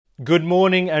Good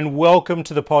morning and welcome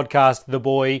to the podcast, The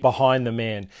Boy Behind the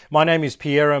Man. My name is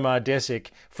Piero Mardesic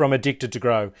from Addicted to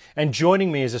Grow, and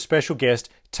joining me is a special guest,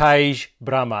 Tej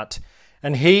Brahmbhatt.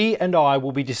 And he and I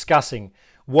will be discussing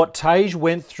what Tej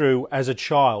went through as a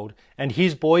child and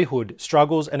his boyhood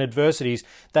struggles and adversities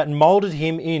that molded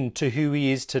him into who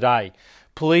he is today.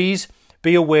 Please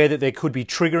be aware that there could be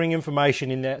triggering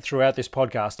information in there throughout this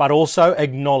podcast, but also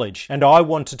acknowledge, and I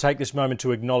want to take this moment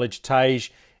to acknowledge Tej,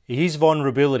 his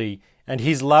vulnerability and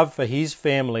his love for his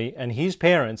family and his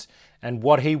parents and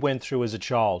what he went through as a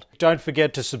child. Don't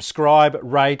forget to subscribe,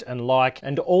 rate and like,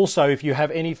 and also if you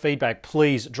have any feedback,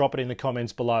 please drop it in the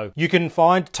comments below. You can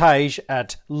find Tej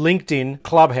at LinkedIn,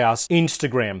 Clubhouse,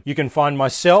 Instagram. You can find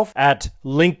myself at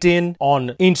LinkedIn,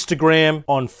 on Instagram,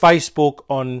 on Facebook,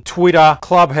 on Twitter,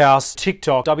 Clubhouse,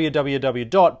 TikTok,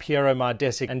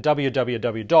 www.pieromardesic and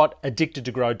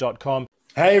www.addictedtogrow.com.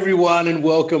 Hey everyone and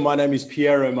welcome. My name is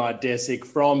Piero Mardesic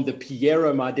from the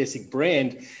Piero Mardesic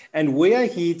brand, and we are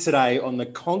here today on the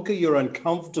Conquer Your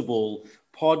Uncomfortable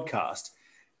podcast,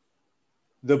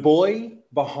 The Boy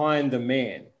Behind the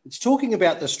Man. It's talking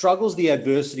about the struggles, the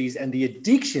adversities, and the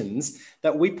addictions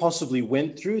that we possibly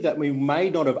went through that we may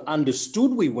not have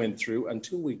understood we went through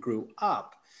until we grew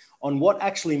up, on what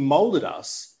actually molded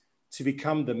us to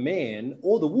become the man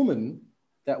or the woman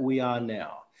that we are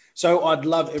now. So I'd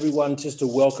love everyone just to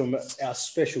welcome our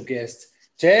special guest,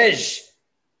 Tej.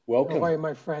 Welcome. How are you,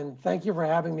 my friend? Thank you for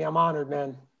having me. I'm honored,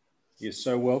 man. You're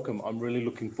so welcome. I'm really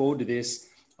looking forward to this.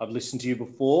 I've listened to you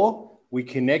before. We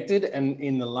connected, and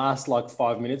in the last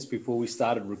 5 minutes before we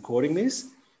started recording this,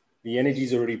 the energy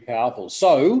is already powerful.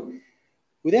 So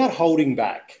without holding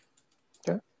back,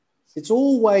 okay, it's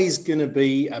always going to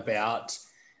be about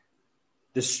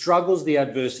the struggles, the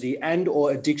adversity, and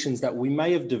or addictions that we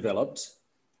may have developed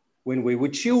when we were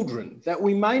children that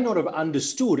we may not have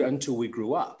understood until we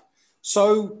grew up.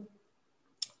 So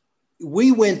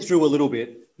we went through a little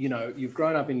bit, you've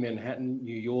grown up in Manhattan,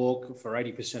 New York for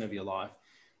 80% of your life,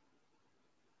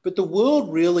 but the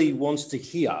world really wants to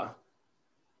hear,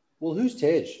 well, who's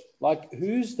Tej?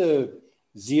 Who's the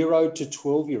 0 to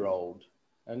 12-year-old?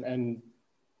 And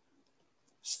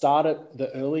start at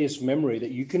the earliest memory that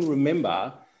you can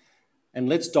remember. And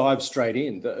let's dive straight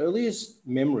in. The earliest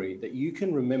memory that you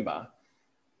can remember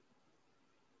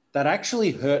that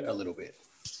actually hurt a little bit.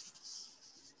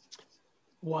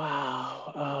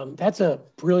 Wow. That's a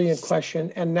brilliant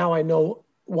question. And now I know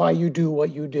why you do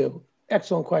what you do.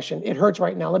 Excellent question. It hurts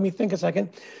right now. Let me think a second.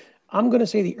 I'm going to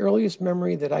say the earliest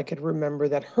memory that I could remember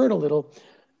that hurt a little,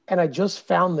 and I just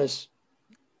found this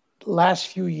last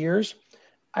few years.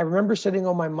 I remember sitting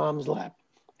on my mom's lap,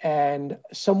 and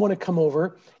someone had come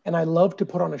over, and I love to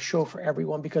put on a show for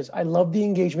everyone because I love the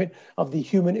engagement of the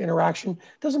human interaction.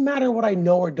 Doesn't matter what I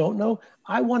know or don't know.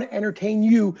 I want to entertain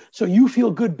you so you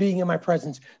feel good being in my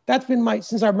presence. That's been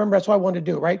since I remember, that's what I wanted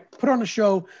to do, right? Put on a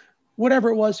show, whatever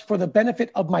it was, for the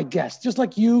benefit of my guests. Just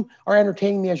like you are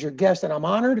entertaining me as your guest and I'm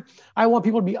honored, I want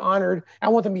people to be honored. I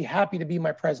want them to be happy to be in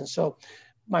my presence. So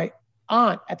my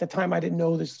aunt, at the time, I didn't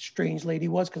know who this strange lady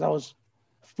was because I was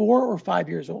 4 or 5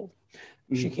 years old.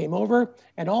 She came over,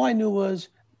 and all I knew was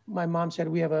my mom said,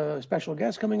 we have a special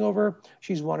guest coming over.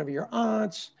 She's one of your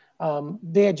aunts.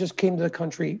 They had just came to the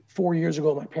country 4 years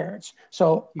ago, my parents.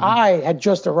 So I had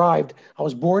just arrived. I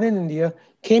was born in India,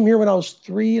 came here when I was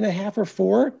 3.5 or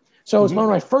 4. So it's one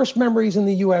of my first memories in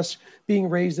the U.S. being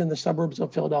raised in the suburbs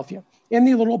of Philadelphia, in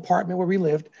the little apartment where we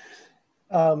lived.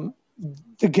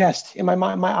 The guest, in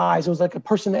my eyes, it was like a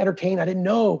person to entertain. I didn't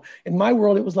know. In my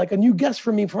world, it was like a new guest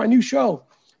for me for my new show.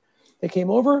 They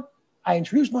came over, I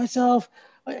introduced myself,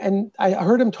 and I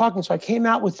heard him talking, so I came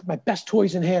out with my best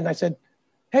toys in hand. I said,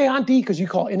 hey, auntie, because you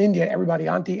call in India everybody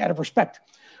auntie out of respect.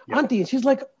 Yep. Auntie, and she's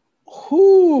like,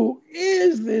 who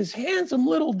is this handsome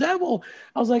little devil?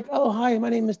 I was like, oh, hi, my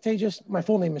name is Tejas. My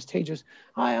full name is Tejas.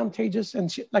 Hi, I'm Tejas.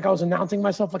 And she, I was announcing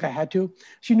myself like I had to.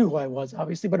 She knew who I was,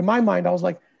 obviously, but in my mind, I was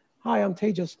like, hi, I'm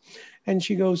Tejas. And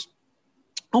she goes,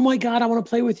 oh my God, I want to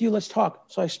play with you. Let's talk.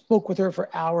 So I spoke with her for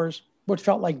hours, what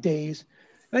felt like days.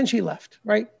 And then she left,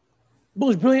 right?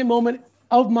 Most brilliant moment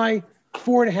of my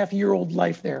 4.5-year-old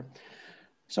life there.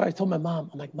 So I told my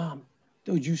mom, I'm like, Mom,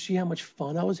 did you see how much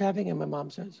fun I was having? And my mom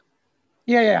says,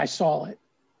 yeah, I saw it.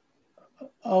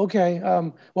 Okay.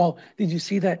 Well, did you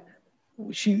see that?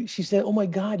 She said, oh my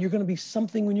God, you're going to be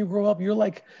something when you grow up. You're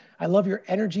like, I love your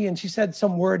energy. And she said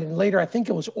some word, and later I think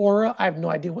it was aura. I have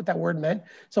no idea what that word meant.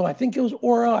 So I think it was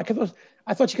aura.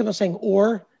 I thought she kept on saying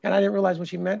or, and I didn't realize what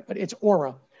she meant, but it's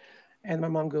aura. And my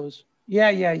mom goes,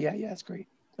 yeah, that's great.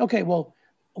 Okay, well,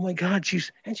 oh my God,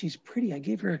 she's pretty. I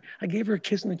gave her a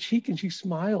kiss on the cheek and she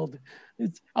smiled.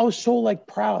 I was so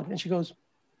proud. And she goes,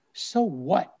 so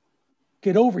what?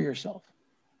 get over yourself,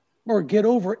 or get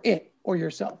over it or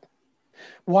yourself.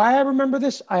 Why I remember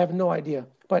this, I have no idea.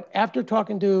 But after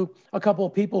talking to a couple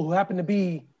of people who happen to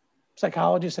be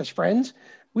psychologists as friends,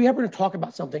 we happened to talk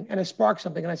about something and it sparked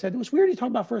something. And I said, it was weird you talk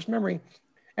about first memory.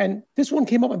 And this one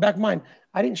came up in the back of mind.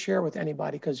 I didn't share it with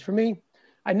anybody because for me,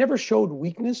 I never showed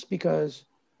weakness because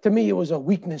to me, it was a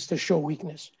weakness to show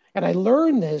weakness. And I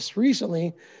learned this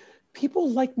recently. People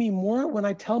like me more when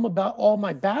I tell them about all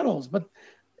my battles.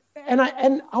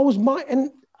 I was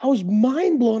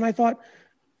mind blown. I thought,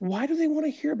 why do they want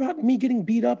to hear about me getting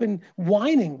beat up and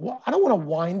whining? Well, I don't want to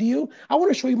whine to you. I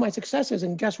want to show you my successes.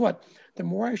 And guess what? The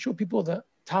more I show people the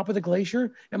top of the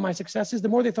glacier and my successes, the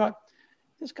more they thought,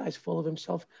 this guy's full of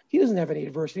himself. He doesn't have any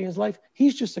adversity in his life.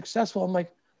 He's just successful. I'm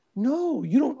like, no,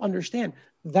 you don't understand.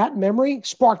 That memory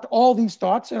sparked all these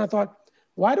thoughts. And I thought,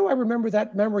 why do I remember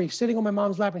that memory sitting on my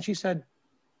mom's lap? And she said,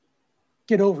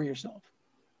 get over yourself.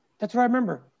 That's what I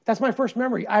remember. That's my first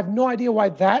memory. I have no idea why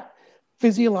that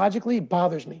physiologically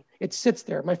bothers me. It sits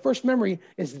there. My first memory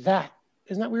is that.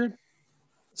 Isn't that weird?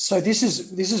 So this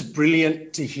is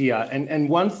brilliant to hear. And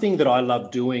one thing that I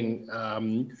love doing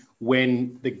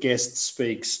when the guest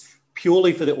speaks,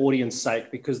 purely for the audience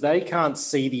sake, because they can't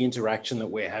see the interaction that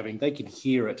we're having, they can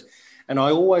hear it. And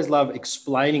I always love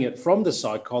explaining it from the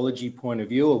psychology point of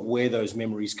view of where those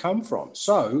memories come from.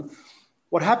 So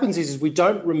what happens is we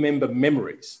don't remember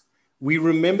memories. We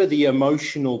remember the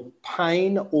emotional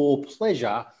pain or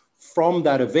pleasure from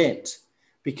that event.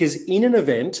 Because in an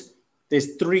event,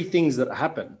 there's three things that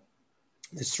happen.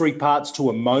 There's three parts to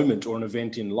a moment or an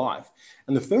event in life.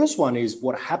 And the first one is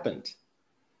what happened.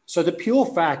 So the pure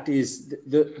fact is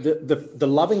the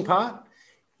loving part,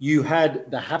 you had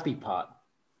the happy part.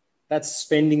 That's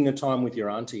spending the time with your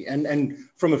auntie. And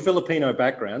from a Filipino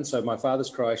background, so my father's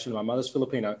Croatian, my mother's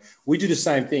Filipino, we do the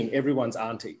same thing, everyone's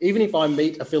auntie. Even if I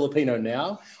meet a Filipino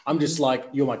now, I'm just like,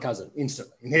 you're my cousin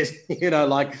instantly. You know,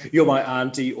 like you're my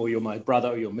auntie or you're my brother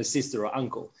or you're my sister or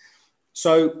uncle.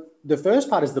 So the first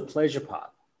part is the pleasure part.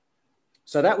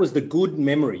 So that was the good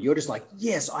memory. You're just like,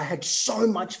 yes, I had so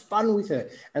much fun with her.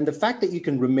 And the fact that you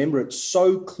can remember it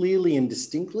so clearly and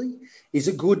distinctly that's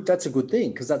a good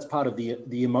thing because that's part of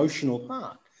the emotional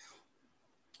part.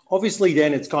 Obviously,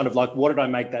 then it's kind of like, what did I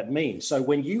make that mean? So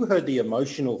when you heard the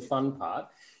emotional fun part,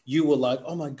 you were like,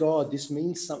 oh my God, this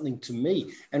means something to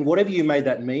me. And whatever you made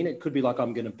that mean, it could be like,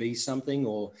 I'm going to be something,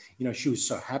 or, you know, she was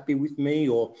so happy with me,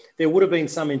 or there would have been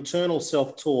some internal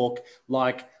self-talk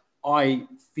like, I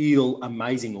feel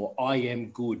amazing, or I am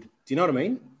good. Do you know what I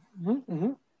mean?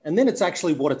 Mm-hmm. And then it's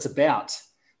actually what it's about.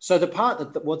 So the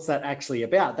part that what's that actually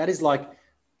about? That's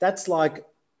like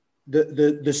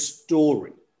the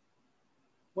story.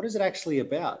 What is it actually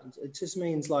about? It just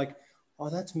means like, oh,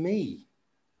 that's me.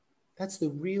 That's the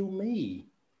real me.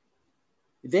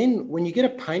 Then when you get a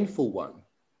painful one,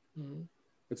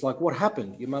 it's like, what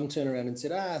happened? Your mum turned around and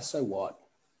said, so what?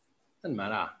 Doesn't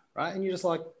matter, right? And you're just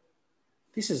like,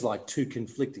 this is like two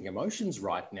conflicting emotions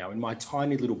right now in my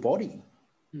tiny little body.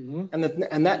 Mm-hmm.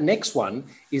 And that next one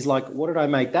is like, what did I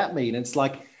make that mean? And it's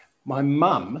like my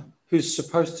mum, who's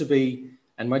supposed to be,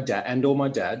 and my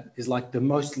dad is like the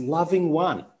most loving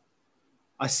one.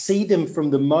 I see them from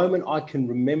the moment I can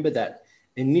remember that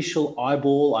initial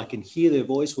eyeball. I can hear their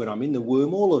voice when I'm in the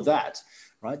womb, all of that,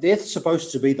 right? They're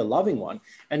supposed to be the loving one.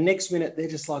 And next minute, they're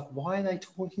just like, why are they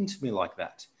talking to me like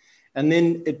that? And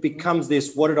then it becomes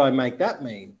this, what did I make that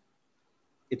mean?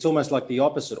 It's almost like the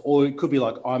opposite. Or it could be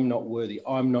like, I'm not worthy,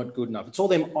 I'm not good enough. It's all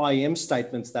them I am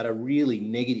statements that are really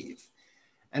negative.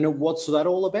 And what's that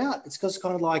all about? It's just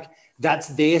kind of like, that's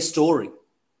their story.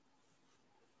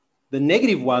 The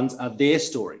negative ones are their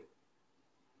story,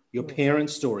 your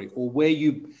parents' story, or where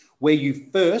you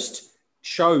first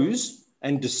chose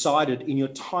and decided in your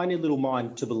tiny little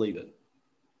mind to believe it.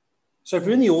 So if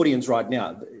you're in the audience right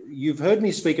now, you've heard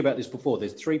me speak about this before.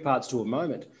 There's three parts to a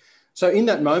moment. So in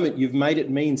that moment, you've made it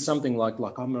mean something like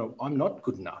I'm not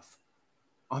good enough.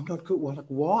 I'm not good. Well, like,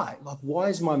 why? Like, why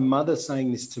is my mother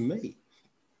saying this to me?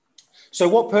 So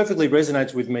what perfectly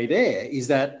resonates with me there is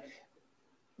that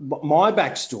my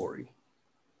backstory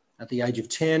at the age of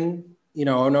 10, you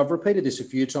know, and I've repeated this a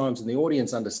few times and the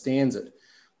audience understands it.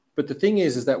 But the thing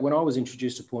is that when I was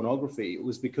introduced to pornography, it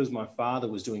was because my father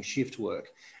was doing shift work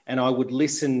and I would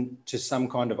listen to some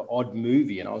kind of odd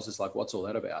movie and I was just like, what's all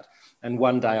that about? And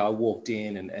one day I walked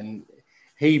in and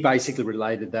he basically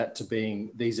related that to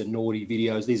being, these are naughty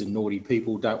videos, these are naughty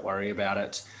people, don't worry about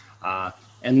it.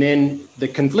 And then the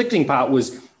conflicting part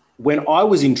was when I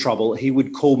was in trouble, he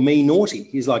would call me naughty.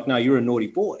 He's like, no, you're a naughty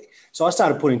boy. So I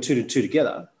started putting two to two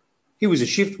together. He was a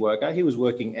shift worker. He was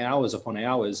working hours upon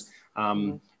hours.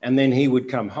 And then he would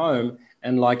come home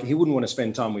And like, he wouldn't want to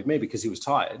spend time with me because he was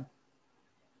tired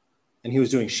and he was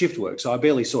doing shift work. So I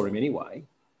barely saw him anyway.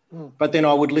 But then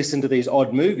I would listen to these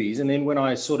odd movies. And then when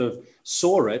I sort of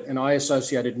saw it and I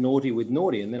associated naughty with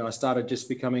naughty, and then I started just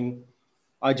becoming,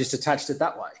 I just attached it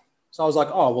that way. So I was like,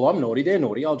 oh, well, I'm naughty, they're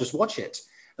naughty, I'll just watch it.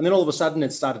 And then all of a sudden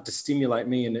it started to stimulate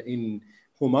me in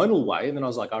hormonal way. And then I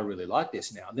was like, I really like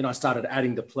this now. And then I started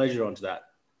adding the pleasure onto that.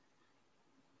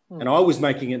 And I was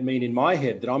making it mean in my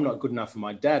head that I'm not good enough for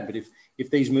my dad, but if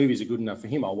these movies are good enough for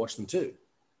him, I'll watch them too.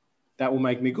 That will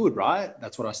make me good, right?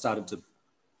 That's what I started to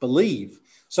believe.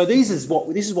 So this is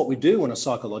what we do on a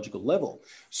psychological level.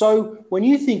 So when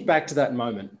you think back to that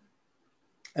moment,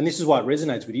 and this is why it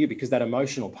resonates with you, because that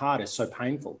emotional part is so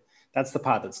painful. That's the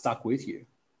part that stuck with you.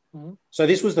 So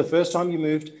this was the first time you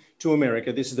moved to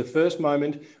America. This is the first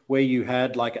moment where you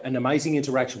had like an amazing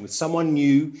interaction with someone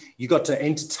new. You got to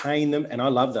entertain them. And I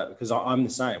love that because I'm the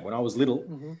same. When I was little,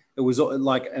 it was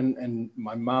like, and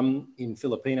my mum in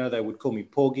Filipino, they would call me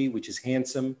Porgy, which is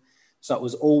handsome. So it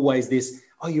was always this,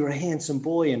 oh, you're a handsome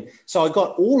boy. And so I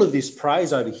got all of this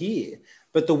praise over here.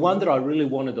 But the one that I really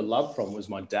wanted to love from was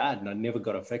my dad. And I never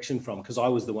got affection from because I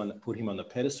was the one that put him on the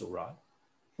pedestal, right?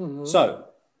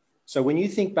 So when you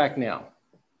think back now,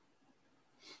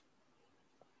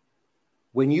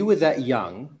 when you were that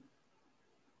young,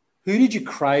 who did you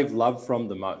crave love from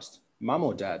the most, mum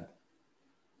or dad?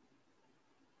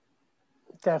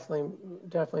 Definitely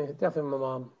my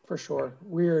mom, for sure.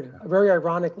 Weird. Very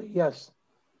ironically, yes.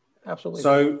 Absolutely.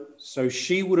 So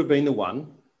she would have been the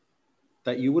one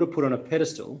that you would have put on a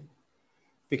pedestal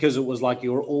because it was like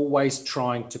you were always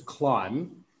trying to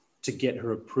climb to get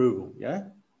her approval, yeah?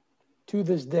 To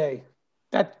this day.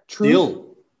 That truth,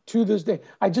 to this day.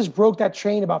 I just broke that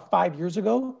chain about 5 years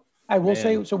ago. I will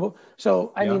say,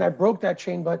 so I mean, I broke that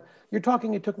chain, but you're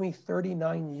talking, it took me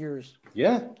 39 years.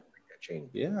 Yeah. To break that chain.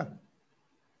 Yeah.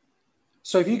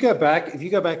 So if you go back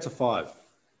to 5,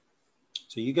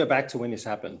 so you go back to when this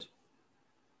happened,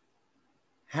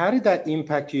 how did that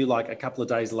impact you like a couple of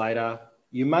days later?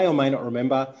 You may or may not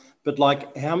remember, but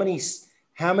like how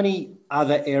many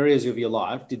other areas of your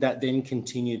life did that then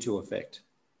continue to affect?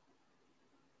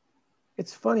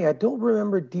 It's funny, I don't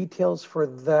remember details for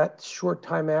that short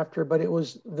time after, but it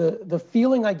was the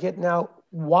feeling I get now,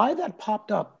 why that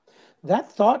popped up.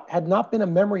 That thought had not been a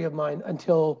memory of mine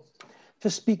until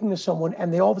just speaking to someone,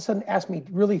 and they all of a sudden asked me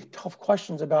really tough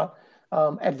questions about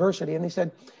adversity. And they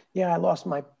said, yeah, I lost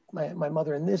my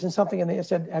mother in this and something. And they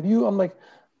said, have you? I'm like,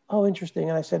 oh, interesting.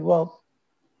 And I said, well,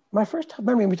 my first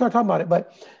memory, and we started talking about it,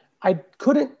 but I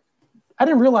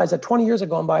didn't realize that 20 years had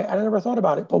gone by. I never thought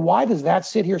about it. But why does that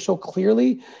sit here so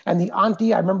clearly? And the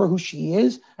auntie, I remember who she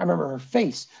is. I remember her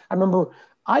face. I remember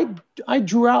I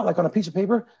drew out, like on a piece of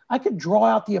paper, I could draw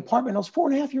out the apartment. I was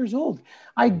 4.5 years old.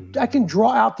 I can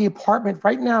draw out the apartment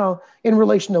right now in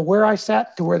relation to where I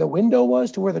sat, to where the window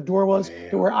was, to where the door was,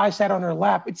 to where I sat on her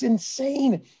lap. It's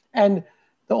insane. And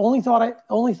the only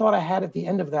thought I had at the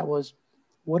end of that was,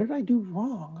 what did I do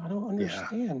wrong? I don't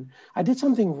understand. I did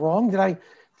something wrong.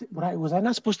 Was I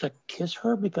not supposed to kiss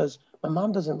her because my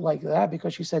mom doesn't like that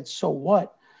because she said, so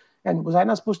what? And was I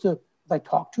not supposed to like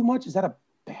talk too much? Is that a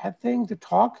bad thing to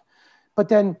talk? But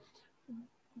then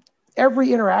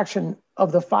every interaction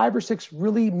of the 5 or 6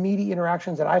 really meaty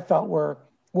interactions that I felt were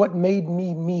what made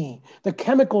me me, the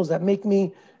chemicals that make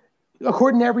me,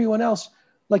 according to everyone else,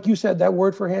 like you said, that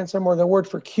word for handsome or the word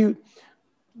for cute,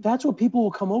 that's what people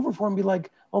will come over for and be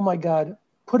like, oh my God,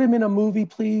 put him in a movie,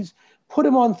 please. Put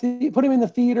him in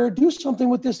the theater, do something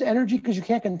with this energy because you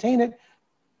can't contain it.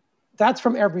 That's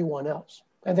from everyone else.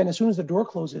 And then as soon as the door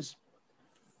closes,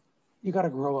 you got to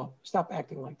grow up. Stop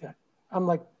acting like that. I'm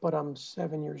like, but I'm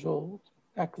 7 years old.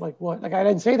 Act like what? Like I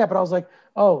didn't say that, but I was like,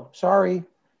 oh, sorry.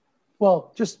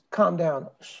 Well, just calm down.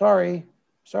 Sorry.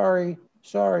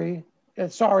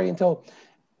 And sorry until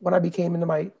when I became into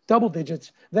my double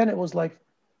digits, then it was like,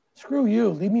 screw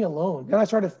you, leave me alone. And I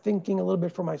started thinking a little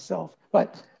bit for myself,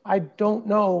 but I don't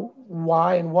know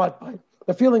why and what, but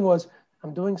the feeling was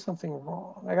I'm doing something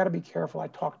wrong. I got to be careful. I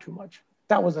talk too much.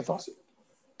 That was the thought.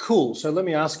 Cool. So let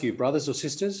me ask you, brothers or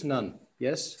sisters? None.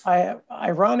 Yes?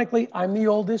 Ironically, I'm the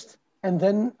oldest. And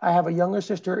then I have a younger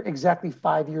sister, exactly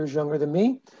 5 years younger than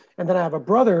me. And then I have a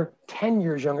brother 10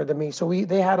 years younger than me. So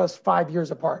they had us 5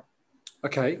 years apart.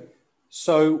 Okay.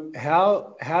 So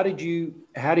how did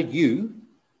you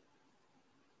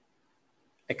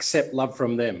accept love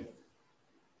from them?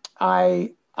 I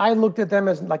looked at them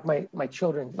as like my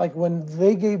children. Like when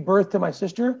they gave birth to my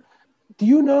sister, do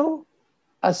you know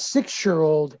a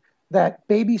 6-year-old that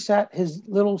babysat his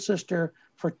little sister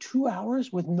for 2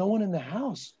 hours with no one in the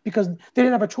house because they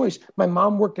didn't have a choice. My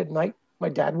mom worked at night My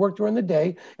dad worked during the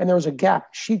day, and there was a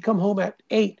gap. She'd come home at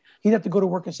 8. He'd have to go to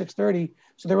work at 6:30.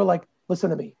 So they were like, listen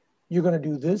to me. You're going to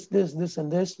do this, this, this,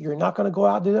 and this. You're not going to go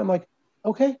out and do that. I'm like,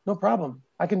 okay, no problem.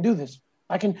 I can do this.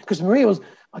 I can, because Maria was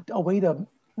a way to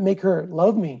make her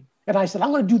love me. And I said,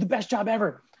 I'm going to do the best job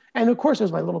ever. And of course, it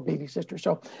was my little baby sister.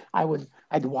 So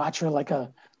I'd watch her like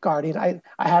a guardian. I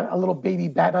had a little baby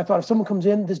bat. And I thought, if someone comes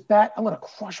in, this bat, I'm going to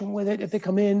crush them with it if they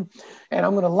come in. And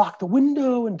I'm going to lock the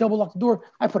window and double lock the door.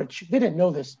 They didn't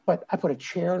know this, but I put a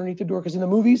chair underneath the door, because in the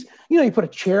movies, you put a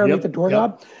chair underneath the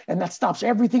doorknob, and that stops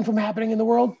everything from happening in the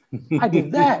world. I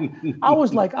did that. I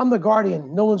was like, I'm the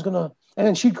guardian. No one's going to. And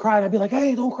then she'd cry, and I'd be like,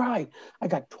 hey, don't cry. I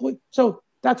got toy. So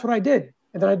that's what I did.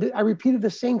 And then I repeated the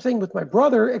same thing with my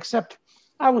brother, except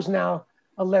I was now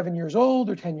 11 years old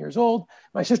or 10 years old.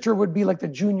 My sister would be like the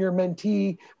junior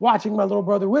mentee watching my little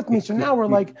brother with me. So now we're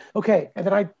like, okay. And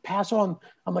then I pass on.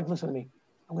 I'm like, listen to me.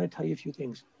 I'm going to tell you a few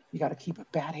things. You got to keep a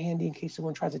bat handy in case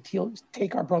someone tries to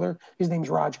take our brother. His name's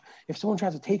Raj. If someone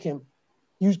tries to take him,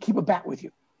 you keep a bat with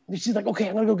you. And she's like, okay,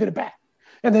 I'm going to go get a bat.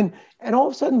 And all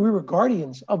of a sudden we were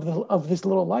guardians of this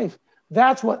little life.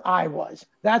 That's what I was.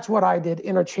 That's what I did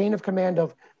in a chain of command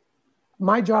of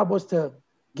my job was to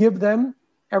give them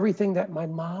everything that my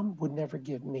mom would never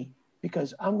give me,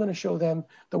 because I'm going to show them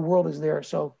the world is there.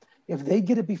 So if they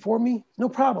get it before me, no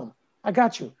problem. I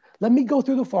got you. Let me go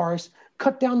through the forest,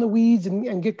 cut down the weeds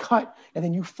and get cut. And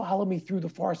then you follow me through the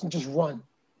forest and just run.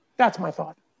 That's my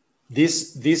thought.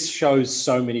 This shows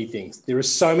so many things. There are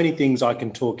so many things I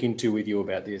can talk into with you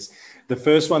about this. The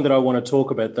first one that I want to talk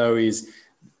about, though, is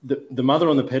the mother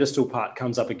on the pedestal part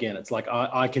comes up again. It's like,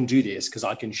 I can do this because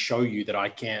I can show you that I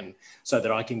can, so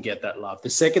that I can get that love.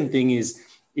 The second thing is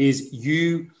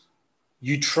you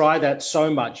try that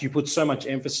so much, you put so much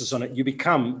emphasis on it, you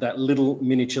become that little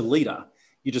miniature leader.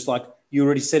 You're just like, you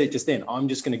already said it just then, I'm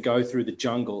just going to go through the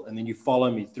jungle and then you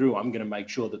follow me through. I'm going to make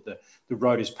sure that the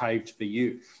road is paved for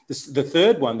you. The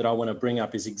third one that I want to bring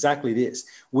up is exactly this.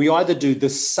 We either do the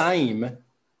same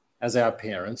as our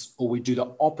parents or we do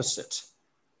the opposite,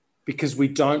 because we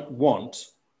don't want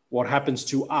what happens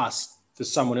to us for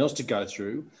someone else to go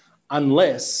through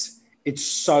unless it's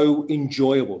so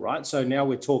enjoyable, right? So now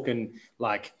we're talking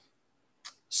like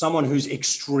someone who's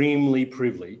extremely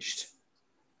privileged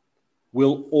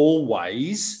will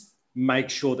always make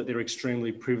sure that they're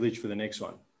extremely privileged for the next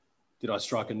one. Did I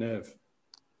strike a nerve?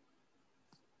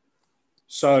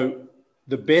 So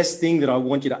the best thing that I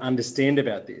want you to understand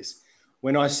about this,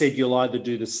 when I said you'll either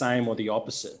do the same or the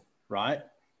opposite, right?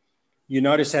 You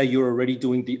notice how you're already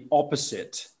doing the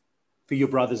opposite for your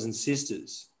brothers and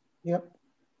sisters. Yep.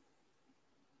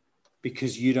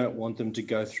 Because you don't want them to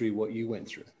go through what you went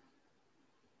through.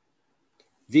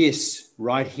 This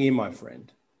right here, my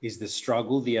friend, is the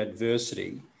struggle, the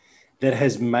adversity that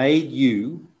has made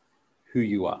you who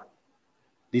you are.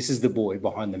 This is the boy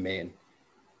behind the man.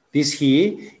 This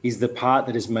here is the part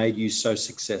that has made you so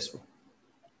successful.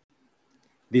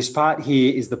 This part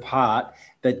here is the part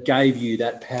that gave you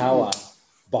that power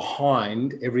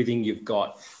behind everything you've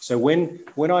got. So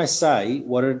when I say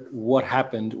what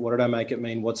happened, what did I make it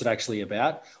mean, what's it actually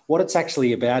about? What it's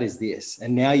actually about is this,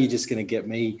 and now you're just going to get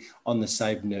me on the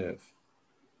same nerve,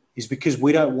 is because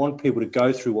we don't want people to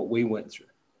go through what we went through.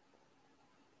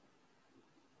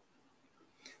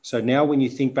 So now when you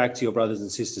think back to your brothers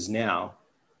and sisters now,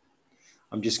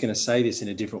 I'm just going to say this in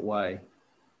a different way.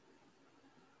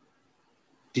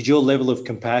 Did your level of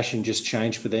compassion just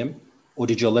change for them? Or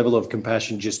did your level of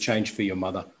compassion just change for your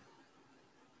mother?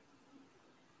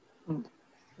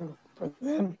 For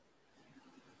them.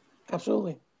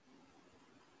 Absolutely.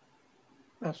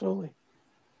 Absolutely.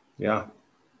 Yeah.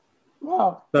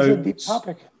 Wow. It's a deep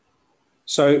topic.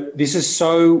 So this is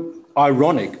so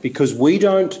ironic because we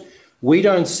don't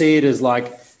see it as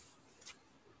like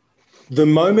the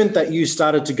moment that you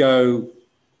started to go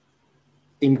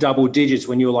in double digits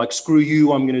when you were like, screw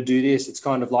you, I'm going to do this. It's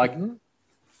kind of like,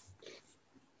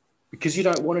 because you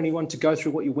don't want anyone to go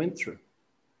through what you went through.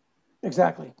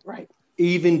 Exactly. Right.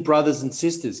 Even brothers and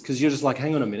sisters, because you're just like,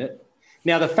 hang on a minute.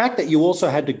 Now, the fact that you also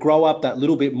had to grow up that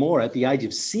little bit more at the age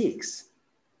of 6,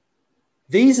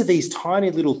 these are these tiny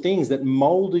little things that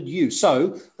molded you.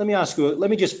 So let me ask you,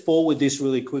 let me just forward this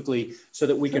really quickly so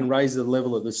that we can raise the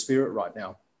level of the spirit right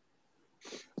now.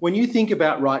 When you think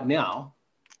about right now,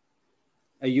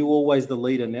 are you always the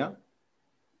leader now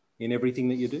in everything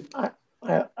that you do?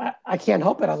 I can't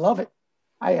help it. I love it.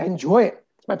 I enjoy it.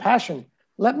 It's my passion.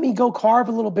 Let me go carve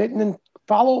a little bit and then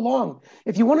follow along.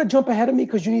 If you want to jump ahead of me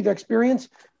because you need the experience,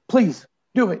 please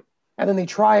do it. And then they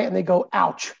try it and they go,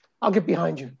 ouch, I'll get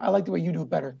behind you. I like the way you do it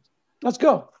better. Let's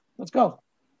go. Let's go.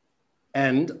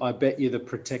 And I bet you're the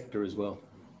protector as well.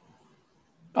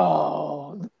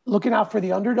 Oh, looking out for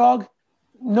the underdog.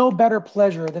 No better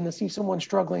pleasure than to see someone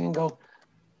struggling and go,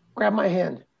 grab my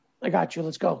hand. I got you.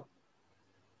 Let's go.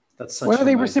 That's such Whether an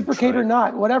they amazing reciprocate or trait.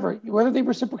 not, whatever, whether they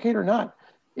reciprocate or not,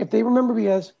 if they remember me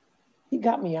as, he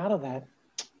got me out of that.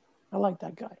 I like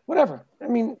that guy. Whatever. I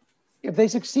mean, if they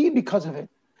succeed because of it,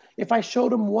 if I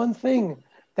showed them one thing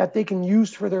that they can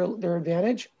use for their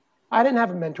advantage, I didn't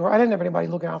have a mentor. I didn't have anybody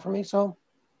looking out for me. So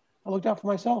I looked out for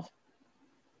myself.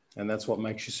 And that's what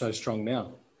makes you so strong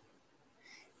now.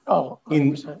 Oh,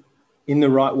 100%. In the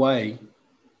right way,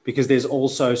 because there's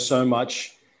also so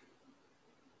much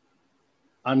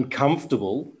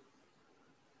uncomfortable.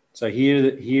 So here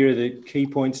are the key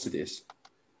points to this.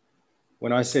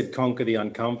 When I said conquer the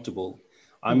uncomfortable,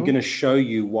 I'm going to show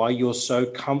you why you're so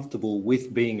comfortable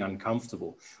with being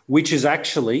uncomfortable, which is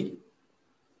actually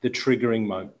the triggering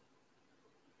moment.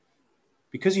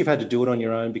 Because you've had to do it on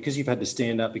your own, because you've had to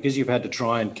stand up, because you've had to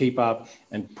try and keep up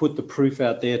and put the proof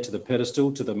out there to the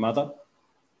pedestal, to the mother,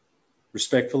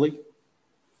 respectfully,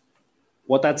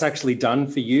 what that's actually done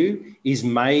for you is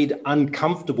made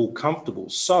uncomfortable comfortable.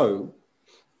 So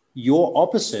your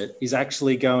opposite is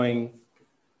actually going,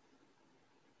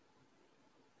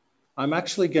 I'm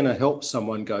actually going to help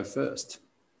someone go first.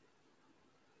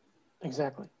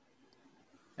 Exactly.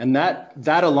 And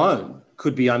that alone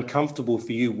could be uncomfortable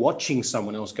for you watching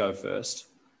someone else go first.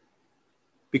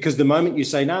 Because the moment you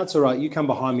say, no, it's all right, you come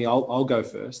behind me, I'll go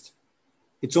first.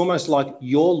 It's almost like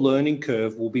your learning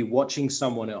curve will be watching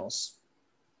someone else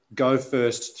go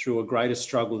first through a greater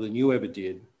struggle than you ever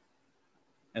did.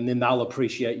 And then they'll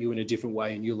appreciate you in a different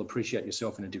way and you'll appreciate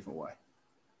yourself in a different way.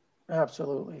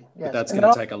 Absolutely. Yes. But that's going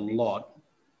to take a lot.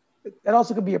 That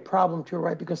also could be a problem too,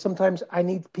 right? Because sometimes I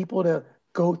need people to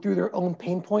go through their own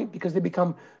pain point because they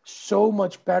become so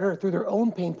much better through their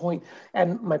own pain point.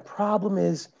 And my problem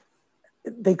is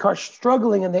they are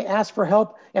struggling and they ask for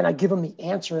help and I give them the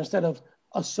answer instead of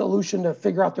a solution to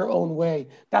figure out their own way.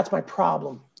 That's my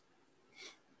problem.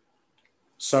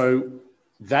 So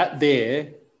that's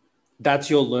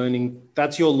your learning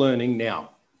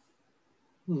now.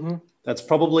 Mm-hmm. That's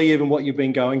probably even what you've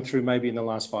been going through maybe in the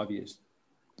last 5 years.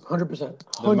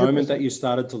 100%. The moment that you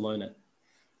started to learn it.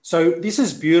 So this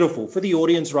is beautiful. For the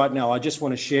audience right now, I just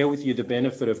want to share with you the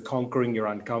benefit of conquering your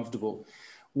uncomfortable.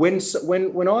 When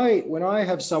I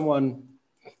have someone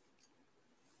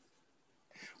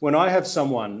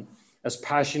as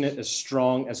passionate, as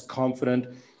strong, as confident,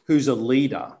 who's a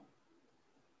leader,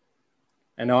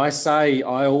 and I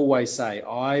always say,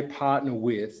 I partner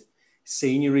with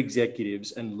senior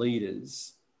executives and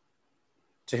leaders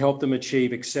to help them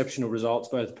achieve exceptional results,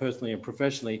 both personally and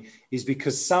professionally, is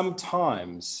because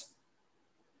sometimes,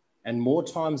 and more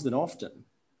times than often,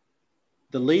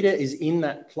 the leader is in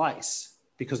that place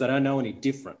because they don't know any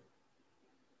different.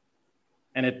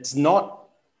 And it's not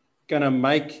going to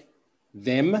make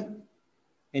them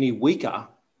any weaker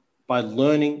by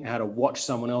learning how to watch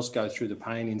someone else go through the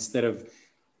pain instead of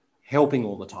helping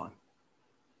all the time.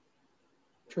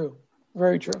 True.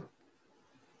 Very true.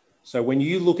 So when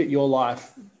you look at your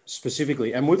life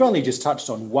specifically, and we've only just touched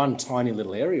on one tiny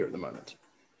little area at the moment.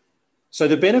 So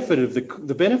the benefit of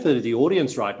the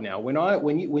audience right now,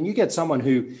 when you get someone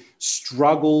who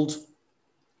struggled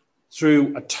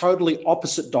through a totally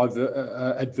opposite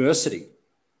adversity,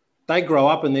 they grow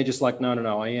up and they're just like, no,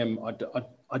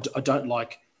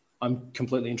 I'm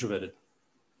completely introverted.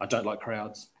 I don't like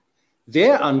crowds.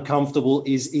 Their uncomfortable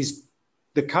is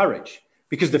the courage,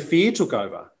 because the fear took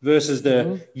over versus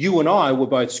you and I were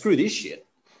both, screw this shit.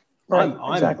 Right,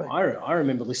 exactly. I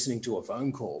remember listening to a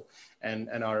phone call and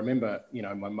I remember,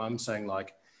 my mum saying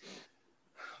like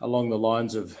along the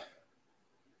lines of,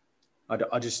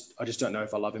 I just don't know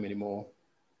if I love him anymore.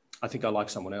 I think I like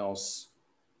someone else.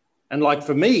 And like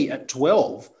for me at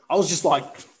 12, I was just like,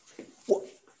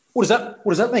 what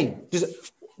does that mean?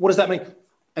 What does that mean?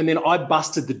 And then I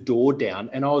busted the door down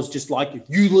and I was just like, if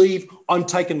you leave, I'm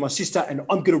taking my sister and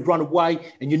I'm going to run away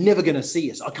and you're never going to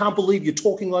see us. I can't believe you're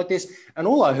talking like this. And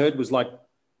all I heard was like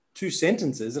 2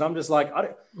 sentences. And I'm just like,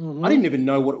 I didn't even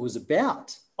know what it was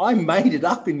about. I made it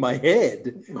up in my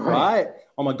head, right?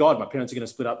 Oh my God, my parents are going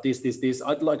to split up this.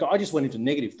 I just went into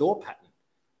negative thought pattern,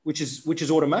 which is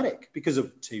automatic because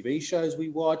of TV shows we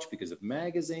watch, because of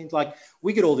magazines. Like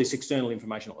we get all this external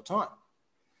information all the time.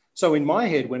 So in my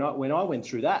head, when I went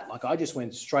through that, like I just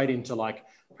went straight into like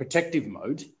protective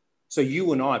mode. So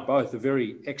you and I both are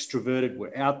very extroverted.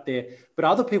 We're out there, but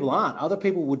other people aren't. Other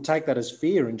people would take that as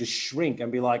fear and just shrink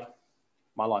and be like,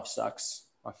 my life sucks.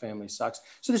 My family sucks.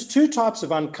 So there's 2 types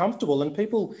of uncomfortable, and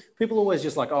people always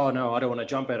just like, oh no, I don't want to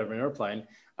jump out of an airplane.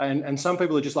 And some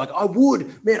people are just like, I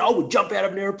would jump out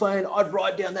of an airplane. I'd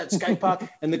ride down that skate park.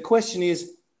 And the question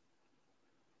is,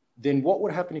 then what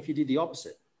would happen if you did the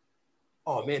opposite?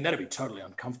 Oh man, that'd be totally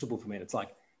uncomfortable for me. And it's like,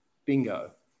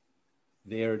 bingo,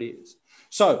 there it is.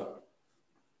 So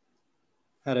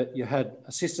you had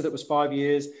a sister that was 5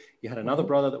 years. You had another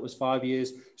brother that was 5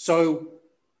 years. So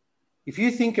if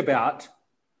you think about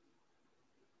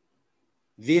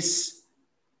this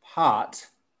part,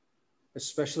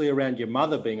 especially around your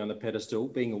mother being on the pedestal,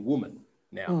 being a woman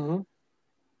now,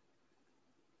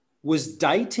 was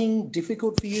dating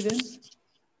difficult for you then?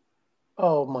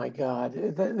 Oh my God.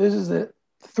 This is a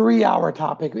 3-hour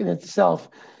topic in itself.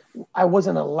 I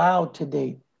wasn't allowed to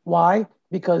date. Why?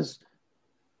 Because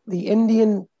the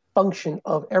Indian function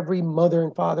of every mother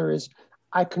and father is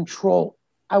I control.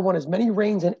 I want as many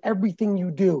reins in everything you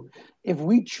do. If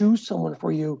we choose someone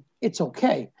for you, it's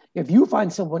okay. If you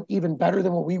find someone even better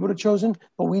than what we would have chosen,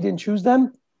 but we didn't choose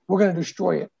them, we're going to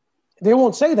destroy it. They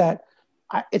won't say that.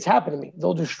 It's happened to me.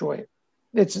 They'll destroy it.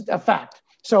 It's a fact.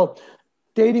 So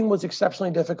dating was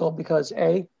exceptionally difficult because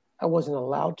I wasn't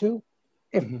allowed to.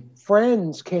 If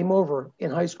friends came over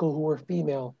in high school who were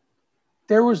female,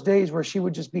 there was days where she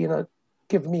would just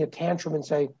give me a tantrum and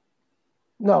say,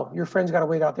 no, your friend's got to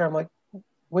wait out there. I'm like,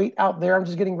 wait out there. I'm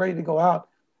just getting ready to go out.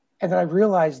 And then I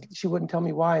realized she wouldn't tell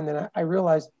me why. And then I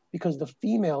realized because the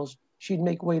females, she'd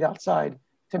make wait outside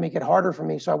to make it harder for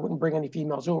me so I wouldn't bring any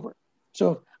females over.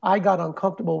 So if I got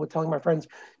uncomfortable with telling my friends,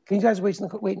 can you guys wait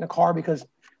in the car because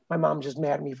my mom's just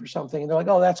mad at me for something? And they're like,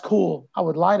 oh, that's cool. I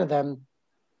would lie to them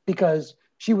because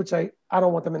she would say, I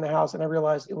don't want them in the house. And I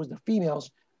realized it was the females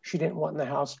she didn't want in the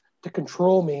house to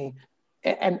control me.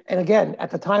 And again, at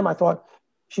the time I thought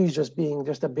she's just being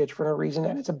just a bitch for no reason.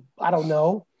 And I don't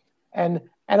know. And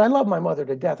I love my mother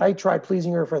to death. I tried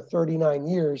pleasing her for 39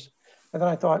 years. And then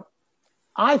I thought,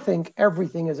 I think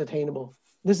everything is attainable.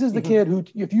 This is the kid who,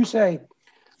 if you say,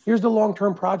 here's the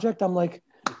long-term project, I'm like,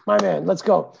 my man, let's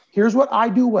go. Here's what I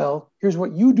do well. Here's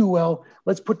what you do well.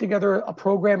 Let's put together a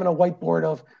program and a whiteboard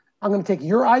of, I'm going to take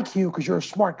your IQ because you're a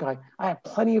smart guy. I have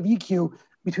plenty of EQ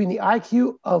between the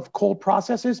IQ of cold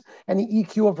processes and the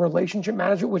EQ of relationship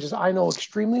management, which is I know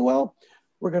extremely well.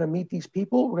 We're going to meet these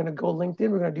people. We're going to go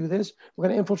LinkedIn. We're going to do this. We're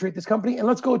going to infiltrate this company and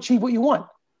let's go achieve what you want.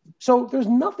 So there's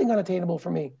nothing unattainable for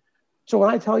me. So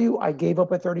when I tell you I gave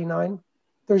up at 39,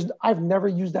 I've never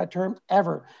used that term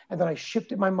ever. And then I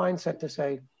shifted my mindset to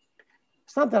say,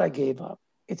 it's not that I gave up.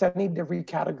 It's I need to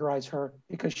recategorize her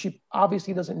because she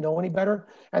obviously doesn't know any better.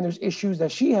 And there's issues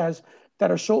that she has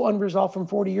that are so unresolved from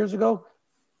 40 years ago.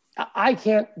 I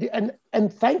can't.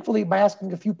 And thankfully, by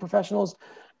asking a few professionals,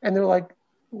 and they're like,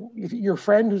 your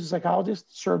friend who's a psychologist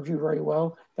served you very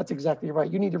well. That's exactly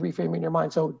right. You need to reframe in your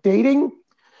mind. So dating,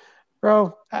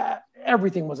 bro,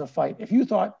 everything was a fight. If you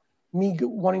thought me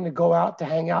wanting to go out to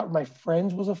hang out with my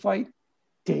friends was a fight,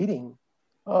 dating,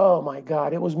 oh my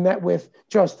God, it was met with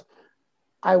just,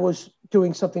 I was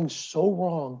doing something so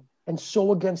wrong and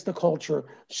so against the culture,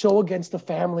 so against the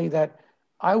family that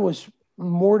I was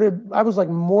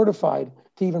mortified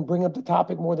to even bring up the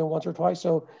topic more than once or twice.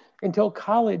 So until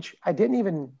college, I didn't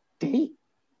even date.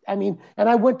 I mean, and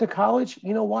I went to college.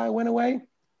 You know why I went away?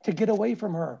 To get away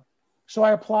from her. So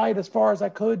I applied as far as I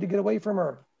could to get away from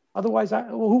her. Otherwise,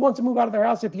 who wants to move out of their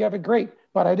house if you have it great?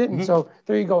 But I didn't. So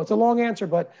there you go. It's a long answer,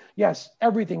 but yes,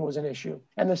 everything was an issue.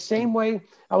 And the same way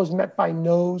I was met by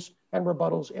no's and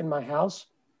rebuttals in my house,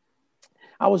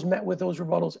 I was met with those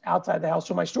rebuttals outside the house.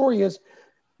 So my story is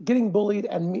getting bullied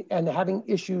and having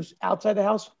issues outside the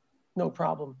house, no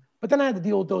problem. But then I had to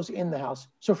deal with those in the house.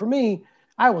 So for me,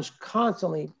 I was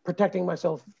constantly protecting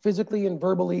myself physically and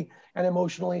verbally and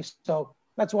emotionally. So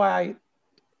that's why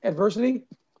adversity,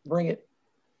 bring it.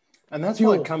 And that's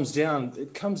why it comes down,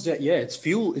 yeah, it's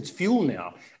fuel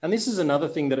now. And this is another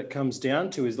thing that it comes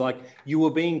down to is like you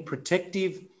were being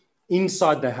protective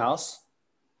inside the house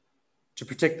to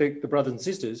protect the brothers and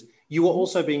sisters. You were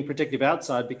also being protective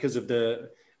outside because of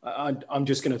I'm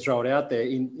just going to throw it out there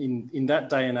in that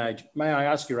day and age. May I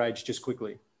ask your age just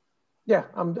quickly? Yeah,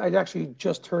 I actually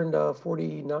just turned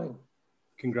 49.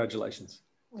 Congratulations.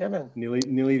 Yeah, man.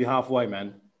 Nearly halfway,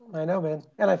 man. I know, man.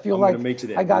 And I feel I'm like going to meet you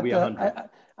there. I got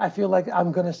I feel like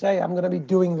I'm going to be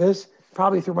doing this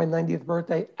probably through my 90th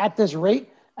birthday at this rate,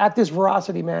 at this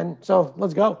veracity, man. So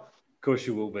let's go. Of course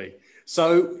you will be.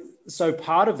 So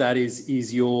part of that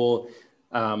is your,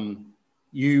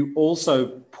 you also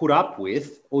put up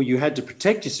with, or you had to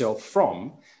protect yourself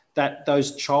from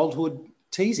those childhood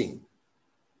teasing.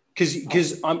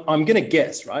 Because I'm going to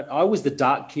guess, right? I was the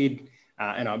dark kid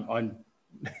and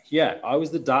I was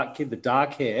the dark kid, the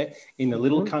dark hair in the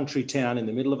little country town in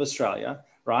the middle of Australia,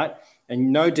 right?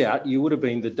 And no doubt you would have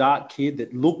been the dark kid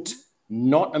that looked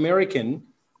not American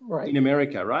in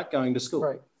America, right? Going to school.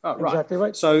 Right. Oh, right. Exactly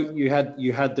right. So you had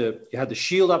the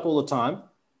shield up all the time.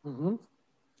 Mm-hmm.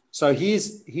 So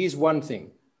here's one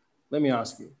thing. Let me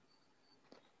ask you: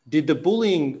 did the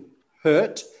bullying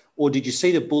hurt, or did you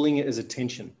see the bullying as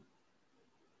attention?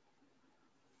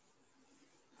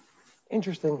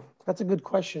 Interesting. That's a good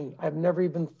question. I've never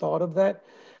even thought of that.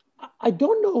 I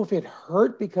don't know if it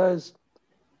hurt because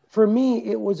for me,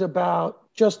 it was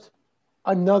about just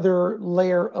another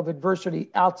layer of adversity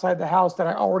outside the house that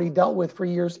I already dealt with for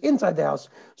years inside the house.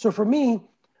 So for me,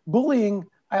 bullying,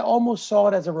 I almost saw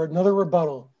it as another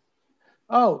rebuttal.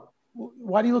 Oh,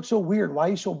 why do you look so weird? Why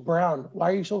are you so brown?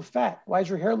 Why are you so fat? Why does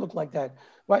your hair look like that?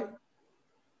 Why?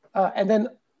 And then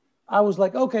I was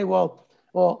like, okay, well,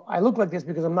 I look like this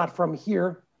because I'm not from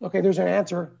here. Okay, there's an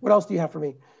answer. What else do you have for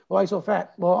me? Why are you so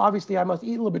fat? Well, obviously I must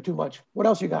eat a little bit too much. What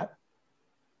else you got?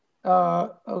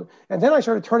 And then I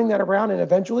started turning that around, and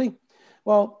eventually,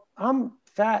 well, I'm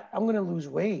fat. I'm going to lose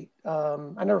weight.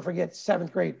 I never forget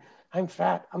 7th grade. I'm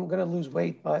fat. I'm going to lose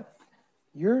weight, but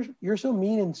you're so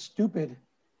mean and stupid.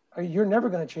 You're never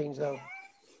going to change though.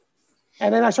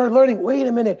 And then I started learning, wait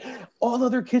a minute. All the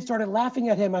other kids started laughing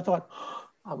at him. I thought, oh,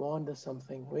 I'm on to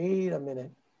something. Wait a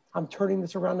minute. I'm turning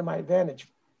this around to my advantage.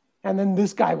 And then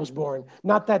this guy was born.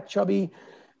 Not that chubby,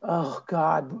 oh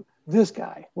God, this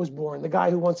guy was born. The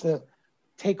guy who wants to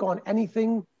take on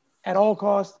anything at all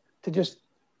costs to just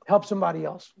help somebody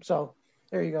else. So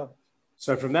there you go.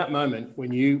 So from that moment,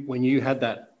 when you had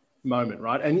that moment,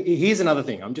 right? And here's another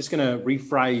thing. I'm just going to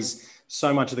rephrase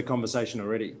so much of the conversation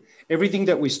already. Everything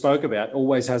that we spoke about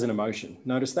always has an emotion.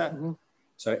 Notice that? Mm-hmm.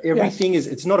 So everything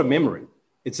it's not a memory.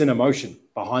 It's an emotion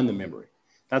behind the memory.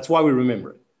 That's why we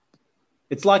remember it.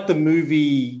 It's like the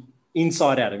movie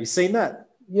Inside Out. Have you seen that?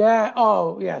 Yeah.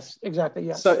 Oh, yes, exactly.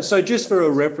 Yes. So just for a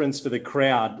reference for the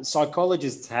crowd,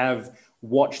 psychologists have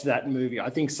watched that movie. I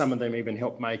think some of them even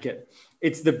helped make it.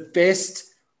 It's the best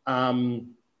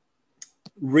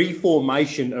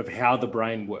reformation of how the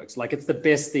brain works. Like it's the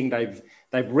best thing they've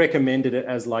recommended it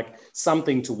as like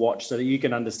something to watch so that you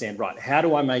can understand, right, how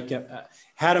do I make it,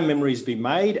 how do memories be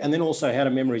made, and then also how do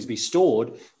memories be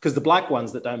stored, because the black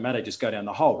ones that don't matter just go down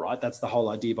the hole, right? That's the whole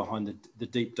idea behind the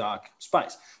deep dark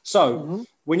space. So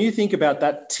when you think about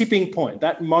that tipping point,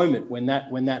 that moment when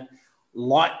that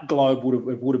light globe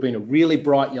would have been a really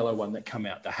bright yellow one that come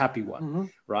out, the happy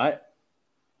one, right?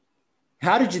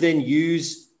 How did you then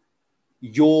use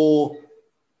your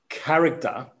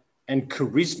character and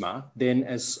charisma then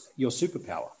as your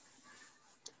superpower?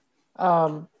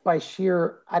 By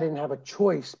sheer, I didn't have a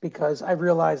choice because I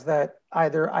realized that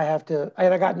either I have to,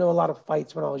 I got into a lot of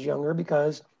fights when I was younger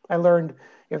because I learned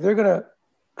if they're going to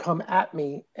come at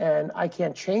me and I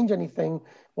can't change anything,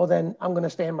 well, then I'm going to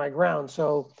stand my ground.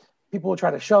 So people will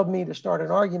try to shove me to start an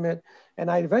argument. And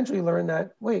I eventually learned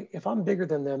that, wait, if I'm bigger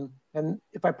than them and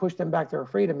if I push them back, they're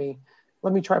afraid of me.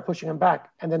 Let me try pushing them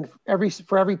back. And then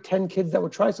for every 10 kids that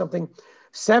would try something,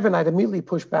 7, I'd immediately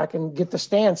push back and get the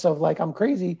stance of like, I'm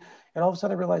crazy. And all of a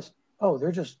sudden I realized, oh,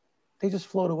 they just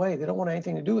float away. They don't want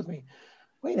anything to do with me.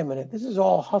 Wait a minute. This is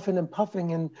all huffing and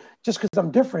puffing. And just because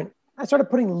I'm different, I started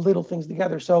putting little things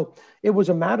together. So it was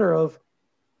a matter of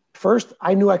first,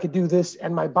 I knew I could do this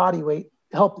and my body weight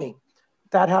helped me.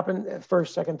 That happened at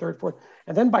first, second, third, fourth.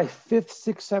 And then by 5th,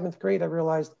 6th, 7th grade, I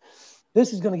realized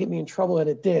this is going to get me in trouble. And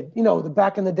it did. You know,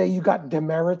 back in the day, you got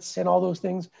demerits and all those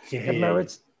things. Yeah.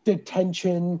 Demerits,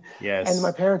 detention. Yes. And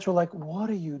my parents were like, what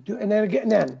are you doing? And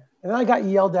then I got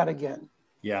yelled at again.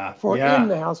 Yeah. In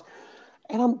the house.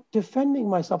 And I'm defending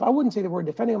myself. I wouldn't say the word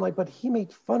defending. I'm like, but he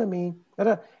made fun of me.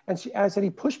 And I said, he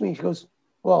pushed me. She goes,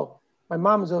 well, my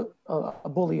mom is a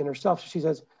bully in herself. So she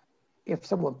says, if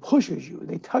someone pushes you,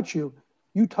 they touch you,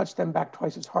 you touch them back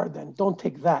twice as hard then. Don't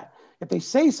take that. If they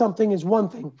say something is one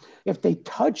thing. If they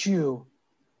touch you,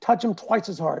 touch them twice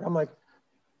as hard. I'm like,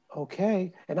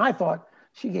 okay. And I thought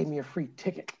she gave me a free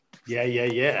ticket.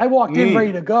 Yeah. I walked in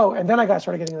ready to go. And then I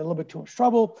started getting in a little bit too much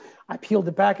trouble. I peeled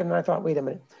it back and then I thought, wait a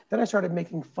minute. Then I started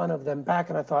making fun of them back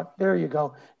and I thought, there you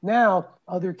go. Now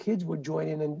other kids would join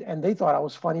in and they thought I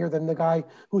was funnier than the guy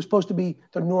who was supposed to be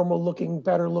the normal looking,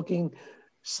 better looking,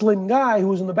 slim guy who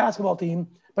was on the basketball team.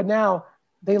 But now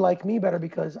they like me better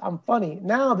because I'm funny.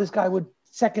 Now this guy would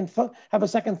have a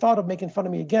second thought of making fun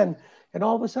of me again. And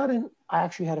all of a sudden, I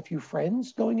actually had a few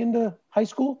friends going into high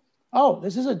school. Oh,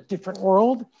 this is a different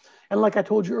world. And like I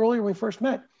told you earlier when we first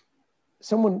met,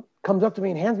 someone comes up to me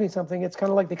and hands me something. It's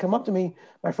kind of like they come up to me.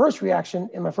 My first reaction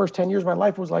in my first 10 years of my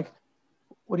life was like,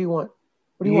 what do you want?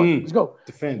 What do you want? Let's go.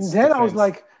 Defense. Then I was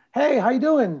like, hey, how you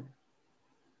doing?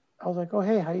 I was like, oh,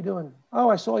 hey, how you doing? Oh,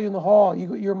 I saw you in the hall.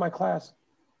 You're in my class.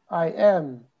 I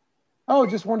am. Oh,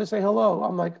 just wanted to say hello.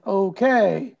 I'm like,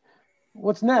 okay.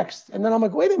 What's next? And then I'm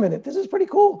like, wait a minute, this is pretty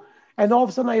cool. And all of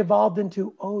a sudden I evolved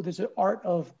into, oh, there's an art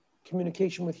of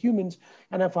communication with humans.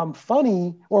 And if I'm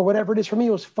funny or whatever it is, for me,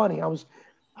 it was funny.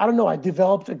 I don't know, I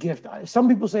developed a gift. Some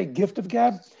people say gift of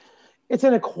gab. It's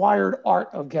an acquired art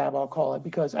of gab, I'll call it,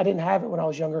 because I didn't have it when I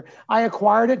was younger. I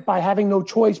acquired it by having no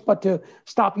choice but to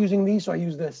stop using these. So I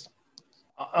use this.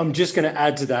 I'm just going to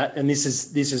add to that. And this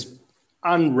is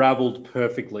unraveled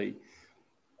perfectly.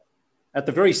 At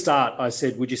the very start, I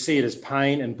said, would you see it as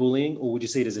pain and bullying, or would you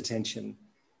see it as attention?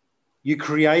 You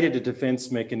created a defense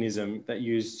mechanism that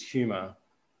used humor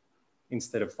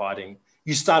instead of fighting.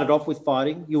 You started off with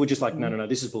fighting. You were just like, no,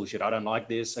 this is bullshit. I don't like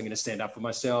this. I'm going to stand up for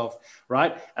myself,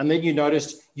 right? And then you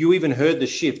noticed, you even heard the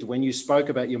shift when you spoke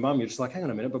about your mum. You're just like, hang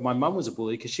on a minute, but my mum was a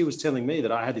bully because she was telling me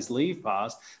that I had this leave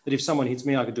pass, that if someone hits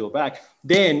me, I could do it back.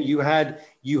 Then you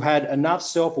had enough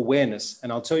self-awareness,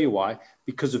 and I'll tell you why,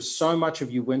 because of so much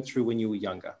of you went through when you were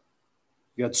younger.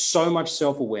 You had so much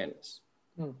self-awareness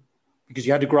because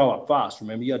you had to grow up fast.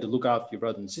 Remember, you had to look after your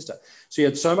brother and sister. So you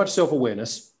had so much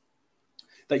self-awareness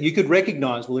that you could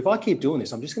recognize, well, if I keep doing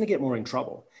this, I'm just going to get more in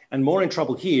trouble. And more in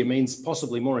trouble here means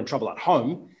possibly more in trouble at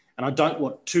home. And I don't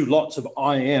want two lots of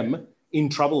I am in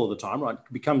trouble all the time, right?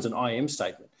 It becomes an I am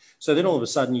statement. So then all of a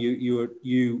sudden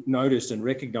you noticed and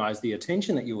recognized the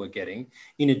attention that you were getting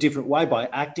in a different way by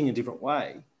acting a different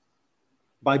way,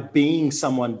 by being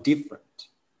someone different.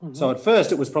 So at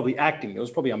first it was probably acting. There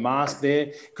was probably a mask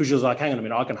there because you was like, hang on a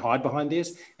minute, I can hide behind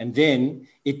this. And then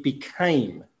it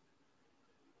became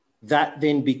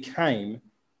the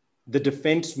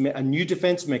defense, a new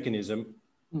defense mechanism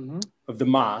of the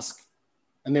mask.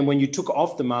 And then when you took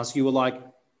off the mask, you were like,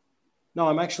 no,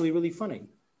 I'm actually really funny.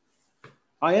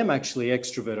 I am actually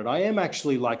extroverted. I am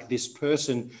actually like this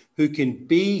person who can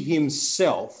be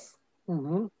himself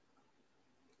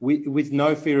with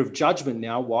no fear of judgment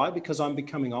now. Why? Because I'm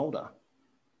becoming older.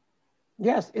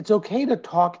 Yes, it's okay to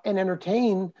talk and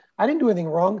entertain. I didn't do anything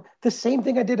wrong. The same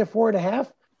thing I did at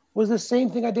 4.5 was the same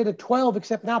thing I did at 12,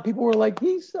 except now people were like,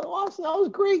 he's so awesome. That was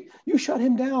great. You shut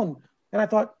him down. And I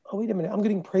thought, oh, wait a minute. I'm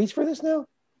getting praised for this now?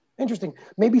 Interesting.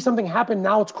 Maybe something happened.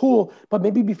 Now it's cool, but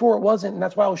maybe before it wasn't. And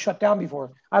that's why I was shut down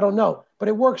before. I don't know, but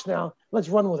it works now. Let's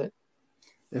run with it.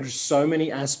 There's so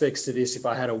many aspects to this. If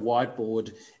I had a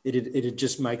whiteboard, it'd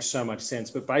just make so much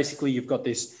sense. But basically, you've got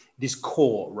this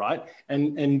core, right?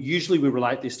 And usually we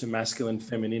relate this to masculine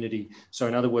femininity. So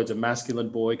in other words, a masculine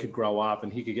boy could grow up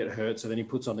and he could get hurt. So then he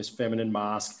puts on this feminine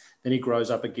mask. Then he grows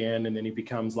up again, and then he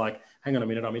becomes like, hang on a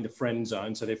minute, I'm in the friend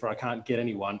zone, so therefore I can't get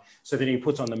anyone. So then he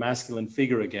puts on the masculine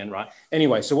figure again, right?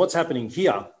 Anyway, so what's happening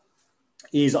here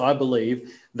is, I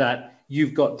believe that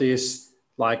you've got this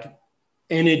like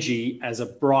energy as a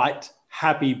bright,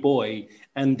 happy boy,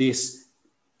 and this,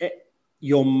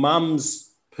 your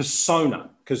mum's persona,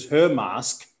 because her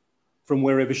mask from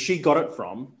wherever she got it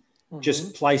from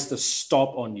just placed a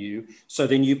stop on you. So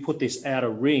then you put this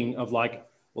outer ring of like,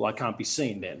 well, I can't be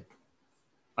seen then.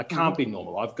 I can't be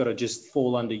normal. I've got to just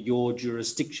fall under your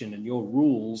jurisdiction and your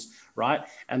rules, right?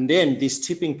 And then this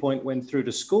tipping point went through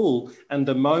to school, and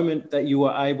the moment that you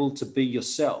were able to be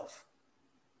yourself,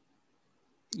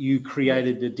 you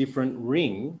created a different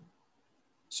ring.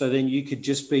 So then you could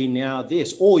just be now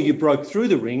this, or you broke through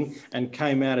the ring and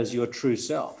came out as your true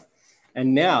self.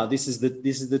 And now this is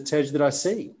the Tej that I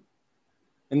see.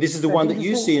 And this is the one that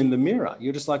you see in the mirror.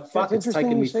 You're just like, fuck, it's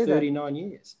taken me 39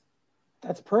 years.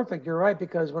 That's perfect. You're right.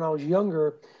 Because when I was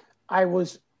younger, I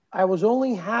was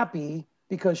only happy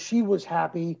because she was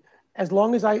happy, as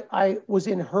long as I was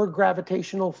in her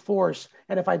gravitational force.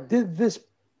 And if I did this,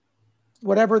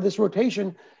 whatever this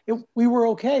rotation, we were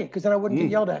okay, because then I wouldn't get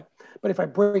yelled at. But if I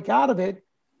break out of it,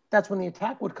 that's when the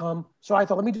attack would come. So I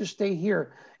thought, let me just stay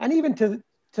here. And even to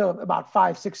about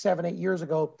 5, 6, 7, 8 years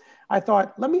ago, I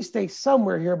thought, let me stay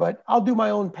somewhere here, but I'll do my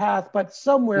own path. But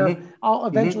somewhere I'll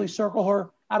eventually circle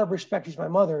her out of respect. She's my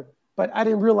mother. But I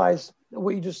didn't realize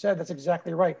what you just said. That's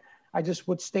exactly right. I just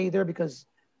would stay there, because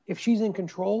if she's in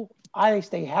control, I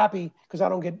stay happy because I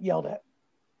don't get yelled at.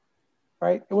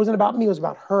 Right? It wasn't about me. It was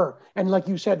about her. And like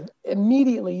you said,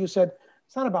 immediately you said,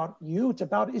 it's not about you.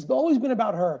 It's always been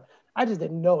about her. I just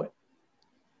didn't know it.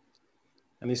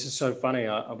 And this is so funny.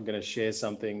 I'm going to share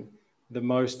something. The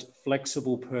most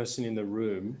flexible person in the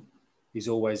room is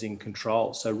always in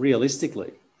control. So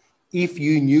realistically, if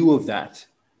you knew of that,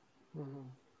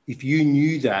 if you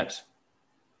knew that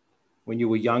when you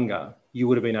were younger, you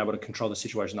would have been able to control the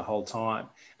situation the whole time.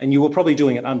 And you were probably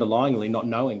doing it underlyingly, not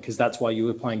knowing, because that's why you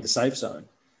were playing the safe zone.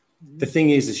 The thing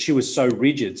is she was so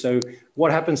rigid. So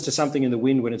what happens to something in the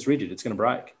wind when it's rigid? It's going to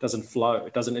break. It doesn't flow.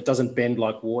 It doesn't bend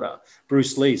like water.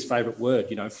 Bruce Lee's favorite word,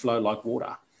 flow like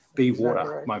water. Be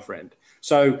water, right, my friend.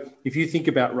 So if you think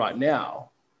about right now,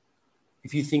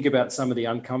 if you think about some of the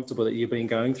uncomfortable that you've been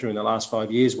going through in the last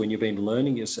 5 years when you've been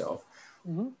learning yourself,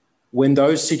 when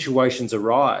those situations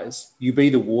arise, you be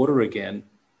the water again,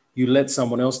 you let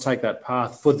someone else take that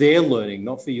path for their learning,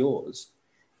 not for yours.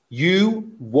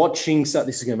 You watching, this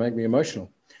is going to make me emotional,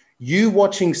 you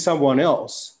watching someone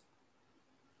else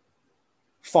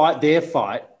fight their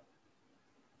fight,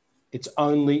 it's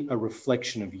only a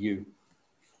reflection of you.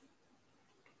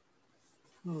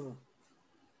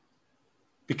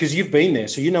 Because you've been there,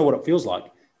 so you know what it feels like.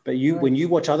 But when you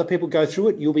watch other people go through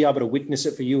it, you'll be able to witness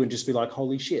it for you and just be like,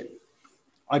 holy shit,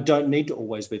 I don't need to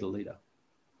always be the leader.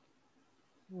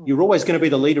 You're always going to be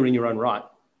the leader in your own right.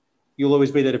 You'll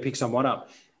always be there to pick someone up.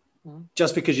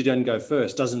 Just because you didn't go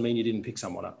first doesn't mean you didn't pick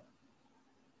someone up.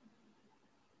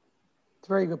 It's a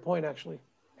very good point, actually.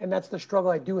 And that's the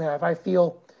struggle I do have. I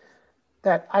feel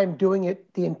that I'm doing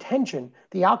it, the intention,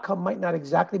 the outcome might not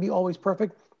exactly be always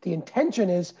perfect. The intention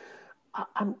is,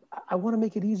 I want to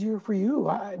make it easier for you.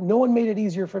 No one made it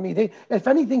easier for me. If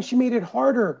anything, she made it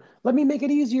harder. Let me make it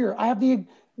easier. I have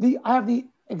the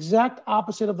exact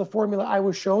opposite of the formula I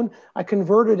was shown. I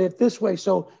converted it this way.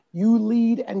 So you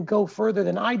lead and go further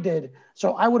than I did.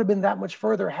 So I would have been that much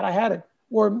further had I had it.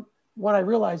 Or what I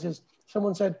realized is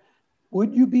someone said,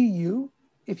 would you be you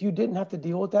if you didn't have to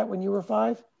deal with that when you were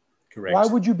 5? Correct. Why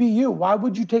would you be you? Why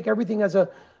would you take everything as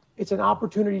it's an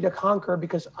opportunity to conquer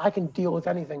because I can deal with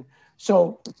anything?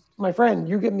 So my friend,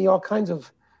 you're getting me all kinds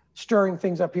of stirring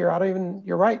things up here.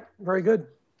 You're right. Very good.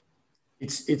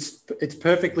 It's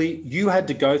perfectly, you had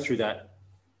to go through that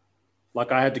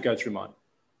like I had to go through mine.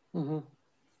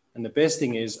 And the best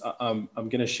thing is, I'm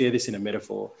going to share this in a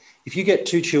metaphor. If you get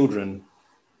 2 children,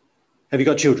 have you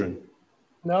got children?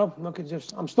 No,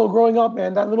 I'm still growing up,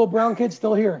 man. That little brown kid's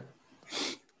still here.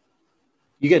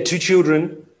 You get 2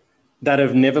 children that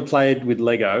have never played with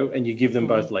Lego and you give them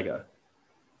both Lego.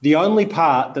 The only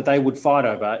part that they would fight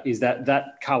over is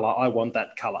that color, I want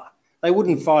that color. They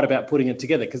wouldn't fight about putting it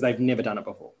together because they've never done it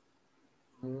before.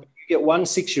 You get one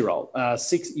 6-year-old,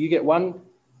 you get one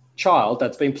child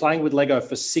that's been playing with Lego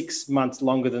for 6 months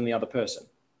longer than the other person,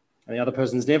 and the other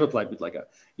person's never played with Lego.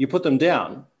 You put them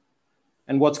down,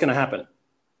 and what's going to happen?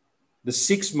 The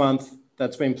 6-month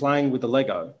that's been playing with the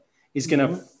Lego is going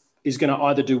to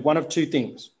either do one of 2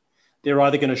 things. They're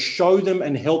either going to show them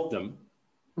and help them,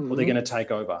 or they're going to take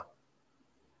over.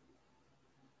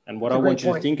 And what I want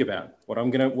you to think about, what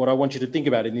I want you to think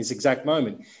about in this exact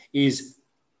moment is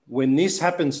when this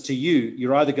happens to you,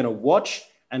 you're either going to watch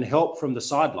and help from the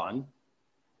sideline.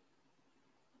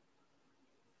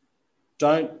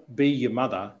 Don't be your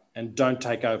mother and don't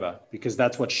take over, because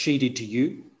that's what she did to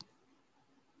you.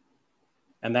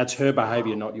 And that's her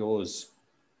behavior, not yours.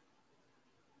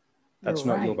 That's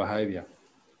not your behavior.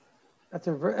 That's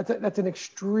an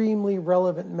extremely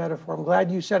relevant metaphor. I'm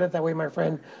glad you said it that way, my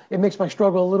friend. It makes my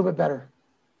struggle a little bit better.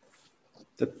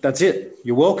 That's it.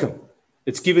 You're welcome.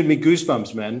 It's given me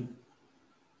goosebumps, man.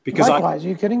 Because likewise, are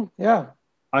you kidding? Yeah.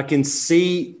 I can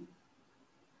see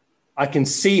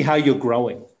how you're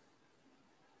growing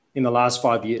in the last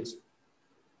 5 years.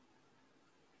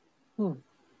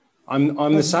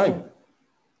 I'm the same.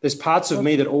 There's parts of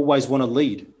me that always want to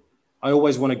lead. I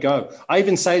always want to go. I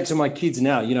even say it to my kids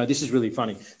now. This is really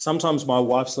funny. Sometimes my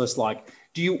wife's less like,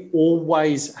 do you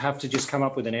always have to just come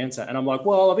up with an answer? And I'm like,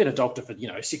 well, I've been a doctor for,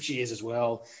 6 years as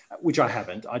well, which I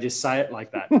haven't. I just say it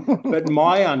like that. But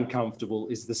my uncomfortable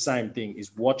is the same thing,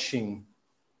 is watching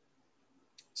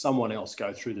someone else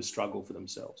go through the struggle for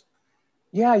themselves.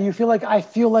 Yeah, I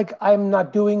feel like I'm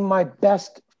not doing my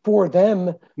best for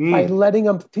them by letting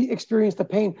them experience the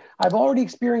pain. I've already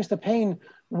experienced the pain.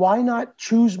 Why not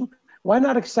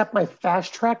accept my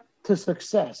fast track to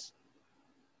success?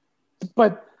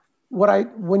 But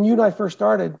when you and I first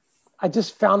started, I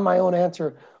just found my own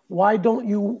answer. Why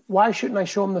shouldn't I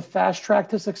show them the fast track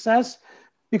to success?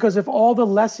 Because if all the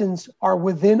lessons are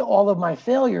within all of my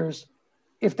failures,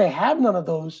 if they have none of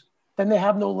those, then they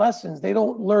have no lessons. They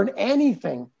don't learn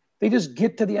anything. They just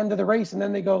get to the end of the race and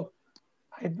then they go,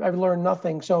 I've learned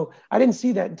nothing. So I didn't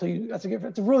see that until you. That's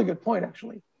a really good point,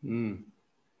 actually.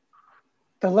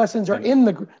 The lessons are in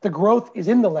the growth is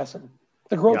in the lesson.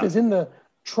 The growth is in the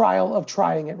trial of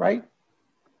trying it, right?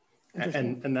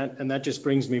 And that just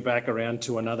brings me back around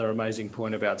to another amazing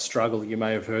point about struggle. You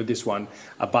may have heard this one: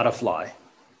 a butterfly,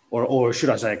 or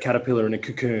should I say, a caterpillar in a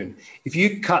cocoon. If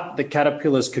you cut the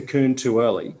caterpillar's cocoon too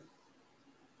early,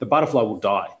 the butterfly will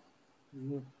die.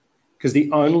 Because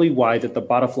the only way that the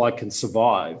butterfly can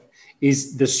survive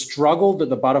is the struggle that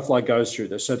the butterfly goes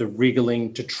through. So the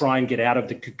wriggling to try and get out of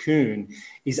the cocoon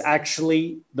is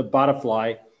actually the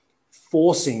butterfly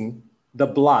forcing the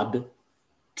blood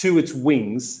to its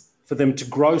wings for them to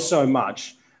grow so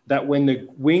much that when the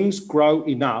wings grow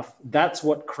enough, that's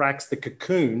what cracks the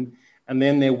cocoon, and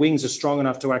then their wings are strong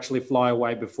enough to actually fly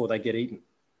away before they get eaten.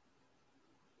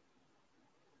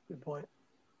 Good point.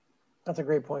 That's a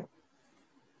great point.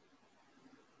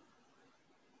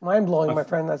 Mind blowing, my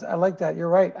friend. I like that. You're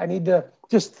right. I need to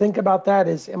just think about that.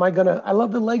 I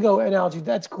love the Lego analogy.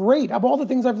 That's great. Of all the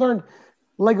things I've learned,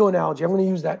 Lego analogy, I'm going to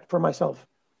use that for myself.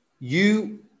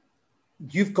 You've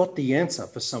got the answer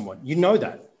for someone. You know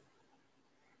that.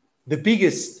 The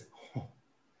biggest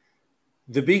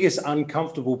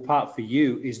uncomfortable part for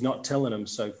you is not telling them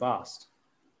so fast.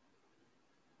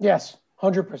 Yes,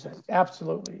 100%.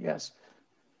 Absolutely. Yes.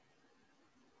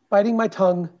 Biting my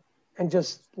tongue and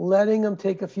just letting them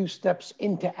take a few steps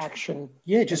into action.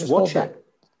 Yeah, just watch it.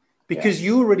 Because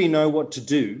you already know what to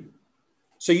do.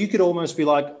 So you could almost be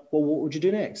like, well, what would you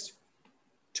do next?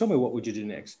 Tell me, what would you do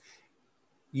next?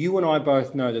 You and I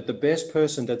both know that the best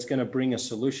person that's going to bring a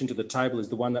solution to the table is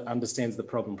the one that understands the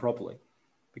problem properly.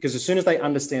 Because as soon as they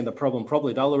understand the problem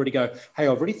properly, they'll already go, hey,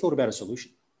 I've already thought about a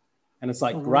solution. And it's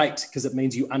like, great, because it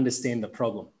means you understand the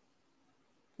problem.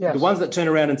 Yes. The ones that turn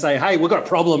around and say, hey, we've got a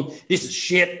problem. This is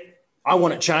shit. I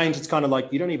want it changed. It's kind of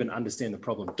like, you don't even understand the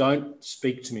problem. Don't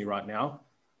speak to me right now.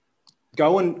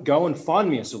 Go and find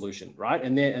me a solution, right?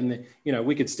 And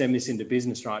we could stem this into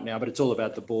business right now, but it's all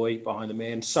about the boy behind the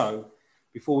man. So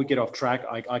before we get off track,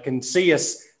 I can see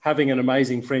us having an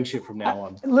amazing friendship from now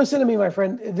on. Listen to me, my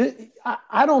friend.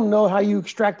 I don't know how you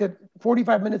extracted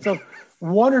 45 minutes of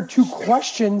one or two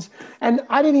questions, and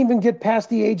I didn't even get past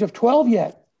the age of 12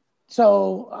 yet.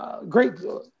 So great.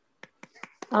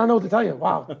 I don't know what to tell you.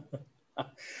 Wow.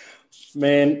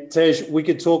 Man, Tej, we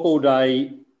could talk all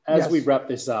day. As we wrap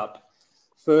this up,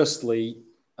 firstly,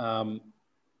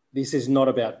 this is not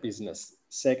about business.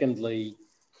 Secondly,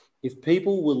 if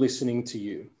people were listening to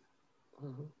you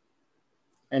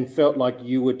and felt like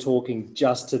you were talking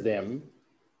just to them,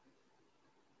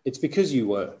 it's because you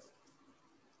were.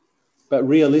 But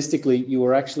realistically, you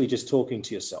were actually just talking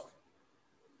to yourself.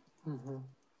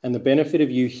 And the benefit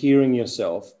of you hearing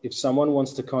yourself, if someone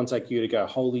wants to contact you to go,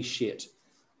 holy shit,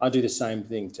 I do the same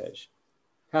thing, Tej.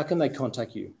 How can they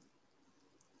contact you?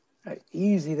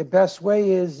 Easy. The best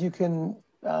way is you can,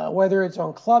 whether it's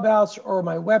on Clubhouse or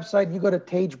my website, you go to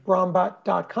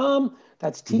tejbrahmbhatt.com.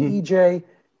 That's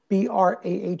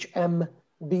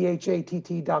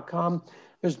TEJBRAHMBHATT.com.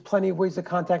 There's plenty of ways to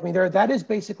contact me there. That is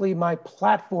basically my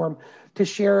platform to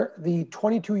share the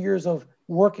 22 years of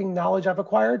working knowledge I've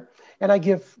acquired. And I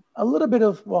give a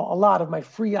lot of my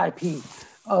free IP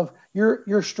of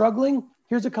you're struggling.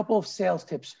 Here's a couple of sales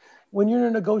tips. When you're in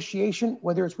a negotiation,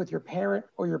 whether it's with your parent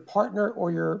or your partner or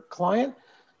your client,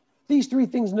 these three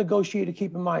things negotiate to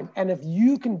keep in mind. And if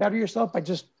you can better yourself by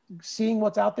just seeing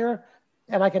what's out there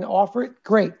and I can offer it,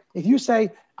 great. If you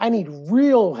say, I need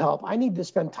real help, I need to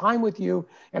spend time with you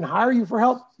and hire you for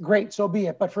help, great, so be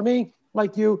it. But for me,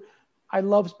 like you, I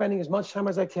love spending as much time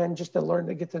as I can just to learn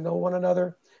to get to know one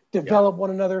another, develop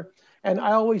one another. And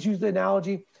I always use the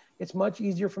analogy, it's much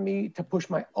easier for me to push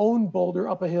my own boulder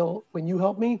up a hill when you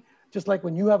help me. Just like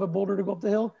when you have a boulder to go up the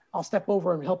hill, I'll step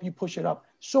over and help you push it up.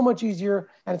 So much easier,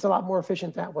 and it's a lot more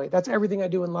efficient that way. That's everything I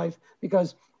do in life,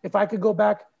 because if I could go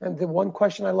back, and the one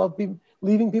question I love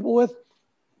leaving people with,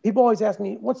 people always ask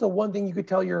me, what's the one thing you could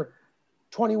tell your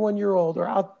 21-year-old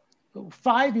or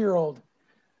 5-year-old?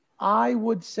 I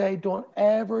would say, don't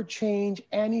ever change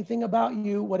anything about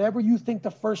you. Whatever you think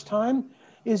the first time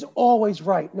is always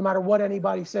right, no matter what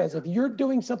anybody says. If you're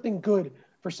doing something good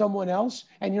for someone else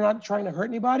and you're not trying to hurt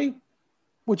anybody,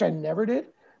 which I never did,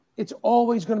 it's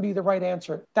always going to be the right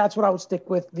answer. That's what I would stick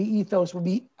with. The ethos would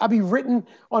be, I'd be written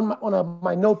on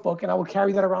my notebook, and I would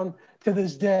carry that around to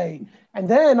this day. And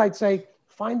then I'd say,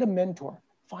 find a mentor,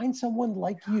 find someone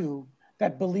like you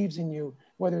that believes in you,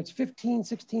 whether it's 15,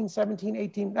 16, 17,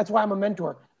 18. That's why I'm a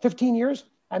mentor. 15 years,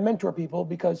 I mentor people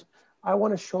because I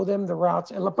want to show them the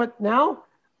routes. But now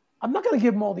I'm not going to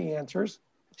give them all the answers.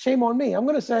 Shame on me. I'm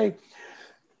going to say,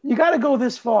 you got to go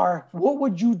this far. What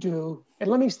would you do? And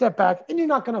let me step back, and you're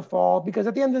not going to fall, because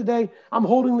at the end of the day, I'm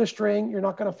holding the string. You're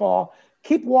not going to fall.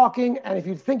 Keep walking. And if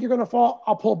you think you're going to fall,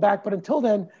 I'll pull back. But until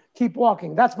then, keep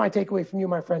walking. That's my takeaway from you,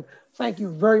 my friend. Thank you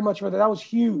very much for that. That was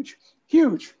huge,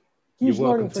 huge, huge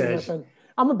learning for you, my friend.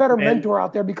 I'm a better mentor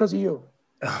out there because of you.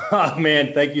 Oh,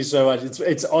 man, thank you so much.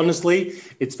 It's honestly,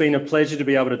 it's been a pleasure to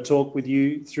be able to talk with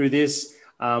you through this.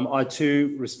 I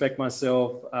too respect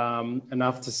myself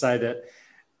enough to say that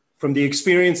from the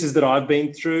experiences that I've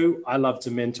been through, I love to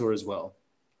mentor as well.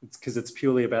 It's because it's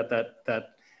purely about that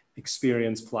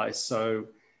experience place. So,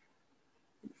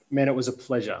 man, it was a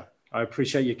pleasure. I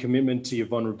appreciate your commitment to your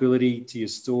vulnerability, to your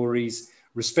stories.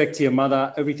 respect to your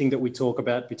mother. Everything that we talk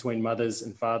about between mothers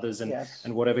and fathers and, Yes.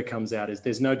 and whatever comes out is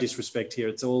there's no disrespect here.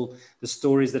 It's all the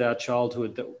stories that our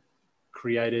childhood that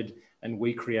created and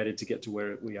we created to get to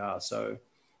where we are. So,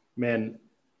 man,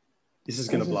 this is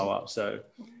going to blow up. So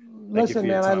listen,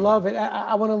 man, I love it.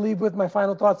 I want to leave with my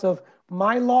final thoughts of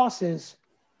my losses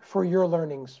for your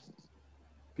learnings.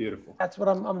 Beautiful. That's what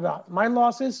I'm about. My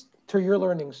losses to your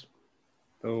learnings.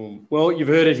 Boom. Well, you've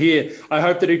heard it here. I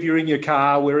hope that if you're in your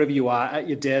car, wherever you are, at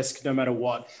your desk, no matter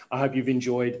what, I hope you've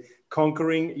enjoyed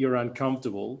Conquering Your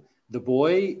Uncomfortable, the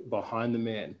boy behind the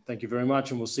man. Thank you very much,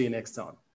 and we'll see you next time.